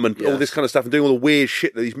the bum and all this kind of stuff and doing all the weird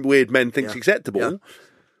shit that these weird men think's acceptable,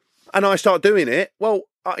 and I start doing it, well,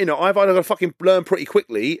 I've either got to fucking learn pretty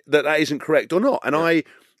quickly that isn't correct or not. And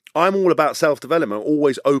I'm all about self-development,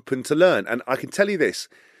 always open to learn. And I can tell you this,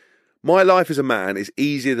 my life as a man is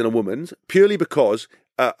easier than a woman's purely because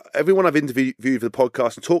everyone I've interviewed for the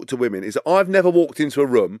podcast and talked to women is that I've never walked into a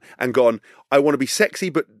room and gone, I want to be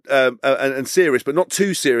sexy but and serious, but not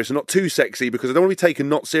too serious and not too sexy because I don't want to be taken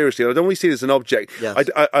not seriously. And I don't want to be seen as an object. Yes.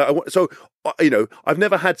 I've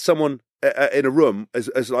never had someone in a room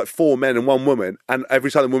as like 4 men and 1 woman, and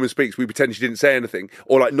every time the woman speaks, we pretend she didn't say anything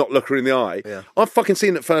or like not look her in the eye. Yeah. I've fucking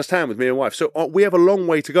seen it firsthand with me and wife. So we have a long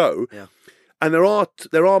way to go. Yeah. And there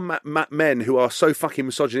are men who are so fucking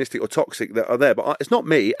misogynistic or toxic that are there, but it's not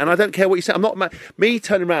me. And I don't care what you say. I'm not me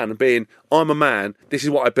turning around and being, I'm a man. This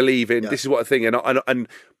is what I believe in. This is what I think, and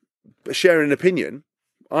sharing an opinion.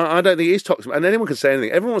 I don't think it is toxic. And anyone can say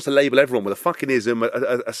anything. Everyone wants to label everyone with a fucking ism,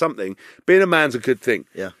 a something. Being a man's a good thing.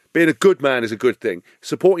 Yeah. Being a good man is a good thing.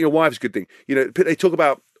 Supporting your wife is a good thing. You know, they talk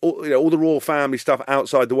about all the royal family stuff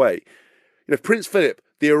outside the way. You know, Prince Philip,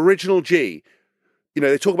 the original G. You know,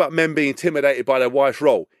 they talk about men being intimidated by their wife's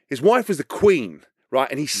role. His wife was the queen, right?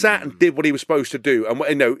 And he sat and did what he was supposed to do. And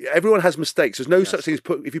you know, everyone has mistakes. There's no such thing as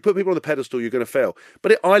if you put people on the pedestal, you're going to fail.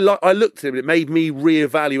 But I looked at him and it made me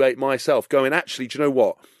reevaluate myself, going, actually, do you know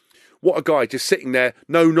what? What a guy, just sitting there,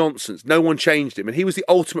 no nonsense. No one changed him. And he was the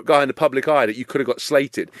ultimate guy in the public eye that you could have got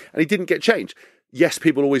slated. And he didn't get changed. Yes,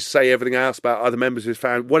 people always say everything else about other members of his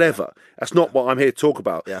family, whatever. That's not what I'm here to talk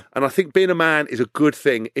about. Yeah. And I think being a man is a good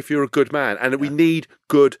thing if you're a good man. And we need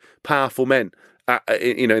good, powerful men,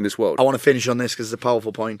 in this world. I want to finish on this because it's a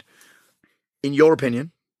powerful point. In your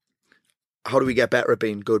opinion, how do we get better at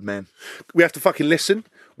being good men? We have to fucking listen.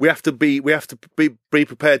 We have to be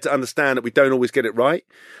prepared to understand that we don't always get it right.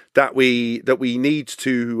 That we need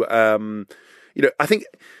to, I think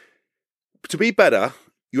to be better,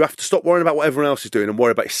 you have to stop worrying about what everyone else is doing and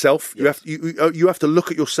worry about yourself. Yes. You have to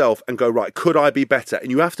look at yourself and go, right, could I be better? And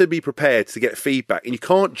you have to be prepared to get feedback. And you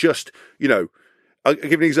can't just, I'll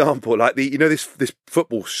give you an example, like this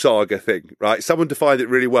football saga thing, right? Someone defined it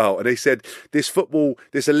really well, and they said this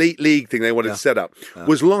elite league thing they wanted to set up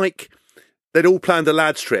was like they'd all planned a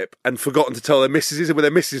lads trip and forgotten to tell their missuses, and when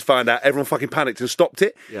their missus found out, everyone fucking panicked and stopped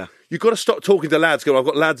it. Yeah. You've got to stop talking to lads, going, I've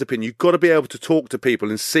got lads' opinion. You've got to be able to talk to people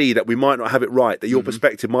and see that we might not have it right, that your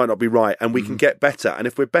perspective might not be right, and we can get better. And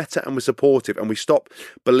if we're better and we're supportive and we stop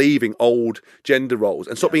believing old gender roles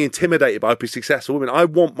and stop being intimidated by successful women, I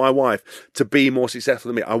want my wife to be more successful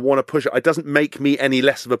than me. I want to push her. It doesn't make me any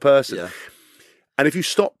less of a person. Yeah. And if you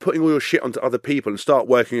stop putting all your shit onto other people and start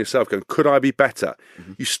working yourself, going, could I be better?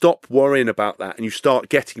 You stop worrying about that and you start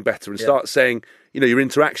getting better and start saying, your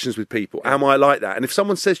interactions with people, am I like that? And if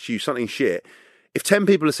someone says to you something shit, if 10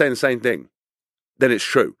 people are saying the same thing, then it's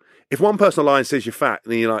true. If one person online says you're fat,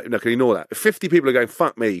 then you're like, no, can ignore that. If 50 people are going,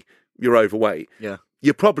 fuck me, you're overweight,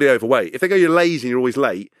 you're probably overweight. If they go, you're lazy and you're always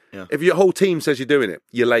late, if your whole team says you're doing it,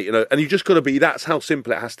 you're late. And you just got to be, that's how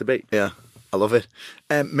simple it has to be. Yeah. I love it.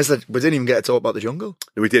 We didn't even get to talk about the jungle.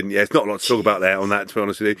 No, we didn't. Yeah, it's not a lot to talk about there on that, to be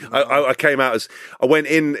honest with you. I came out I went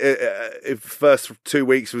in, first 2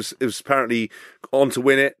 weeks, it was apparently on to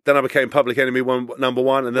win it. Then I became public enemy number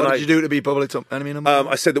one. And then what did you do to be public enemy number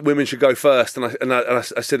one? I said that women should go first. And I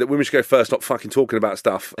said that women should go first, not fucking talking about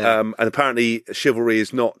stuff. Yeah. And apparently chivalry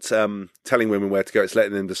is not telling women where to go, it's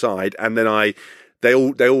letting them decide. And then they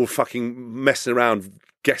all fucking messing around,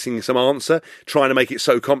 guessing some answer, trying to make it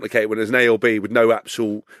so complicated when there's an A or B with no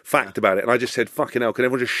actual fact about it. And I just said, fucking hell, can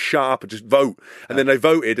everyone just shut up and just vote? And then they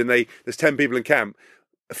voted, and there's 10 people in camp.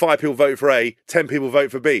 5 people vote for A, 10 people vote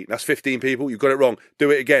for B. That's 15 people. You've got it wrong.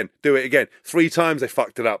 Do it again. 3 times they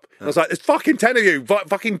fucked it up. I was like, there's fucking 10 of you.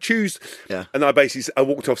 Fucking choose. Yeah. And I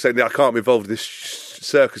walked off saying that I can't be involved in this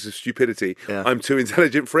circus of stupidity. Yeah. I'm too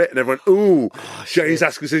intelligent for it. And everyone, James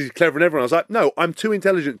Asker says he's clever and everyone. I was like, no, I'm too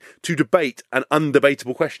intelligent to debate an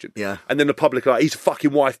undebatable question. Yeah. And then the public are like, he's a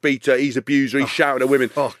fucking wife beater, he's an abuser, he's shouting at women.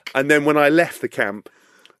 And then when I left the camp,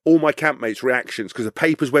 all my campmates' reactions, because the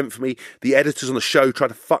papers went for me, the editors on the show tried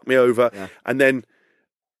to fuck me over, and then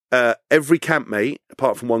every campmate,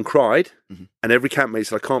 apart from one, cried, and every campmate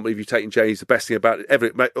said, I can't believe you've taken James, the best thing about it.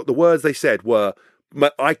 The words they said were,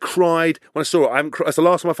 I cried when I saw it. That's the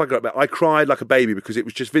last time I fucking got about. I cried like a baby because it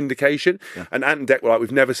was just vindication. Yeah. And Ant and Dec were like,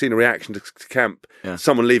 we've never seen a reaction to camp,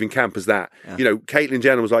 someone leaving camp as that. Yeah. Caitlyn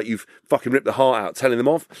Jenner was like, you've fucking ripped the heart out, telling them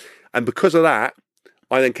off. And because of that,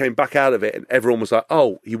 I then came back out of it and everyone was like,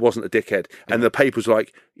 oh, he wasn't a dickhead. Yeah. And the papers were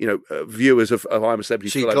like, viewers of I'm a Celebrity.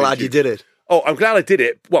 So you're glad you did it? Oh, I'm glad I did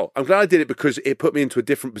it. Well, I'm glad I did it because it put me into a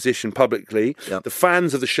different position publicly. Yep. The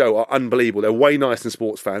fans of the show are unbelievable. They're way nicer than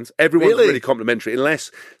sports fans. Everyone's really complimentary,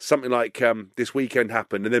 unless something like this weekend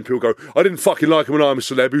happened and then people go, I didn't fucking like him when I'm a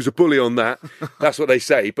celeb. He was a bully on that. That's what they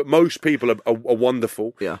say. But most people are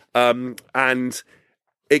wonderful. Yeah. And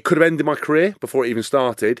it could have ended my career before it even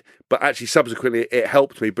started, but actually subsequently it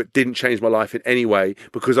helped me, but didn't change my life in any way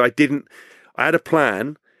because I had a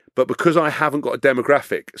plan, but because I haven't got a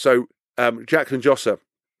demographic. So Jacqueline Josser,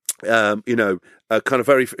 kind of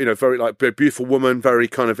very, very like beautiful woman, very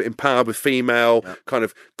kind of empowered with female, kind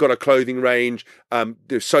of got a clothing range,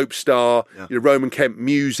 soap star, Roman Kemp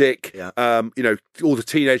music, all the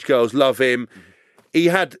teenage girls love him. he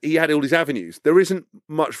had all these avenues. There isn't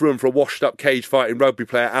much room for a washed-up cage fighting rugby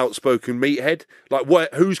player, outspoken meathead. Like,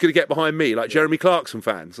 who's going to get behind me? Like Jeremy Clarkson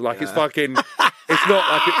fans. Like, it's fucking. It's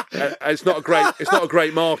not like it's not a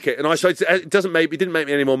great market. And it didn't make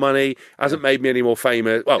me any more money. Hasn't made me any more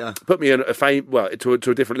famous. Well, put me in to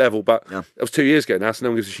a different level. But it was 2 years ago now, so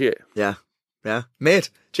no one gives a shit. Yeah. Yeah,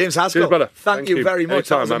 mate. James Haskell, brother. Thank you very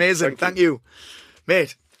much. Anytime, that was amazing. Thank you,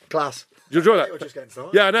 mate. Class. Did you enjoy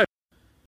that? Yeah, I know.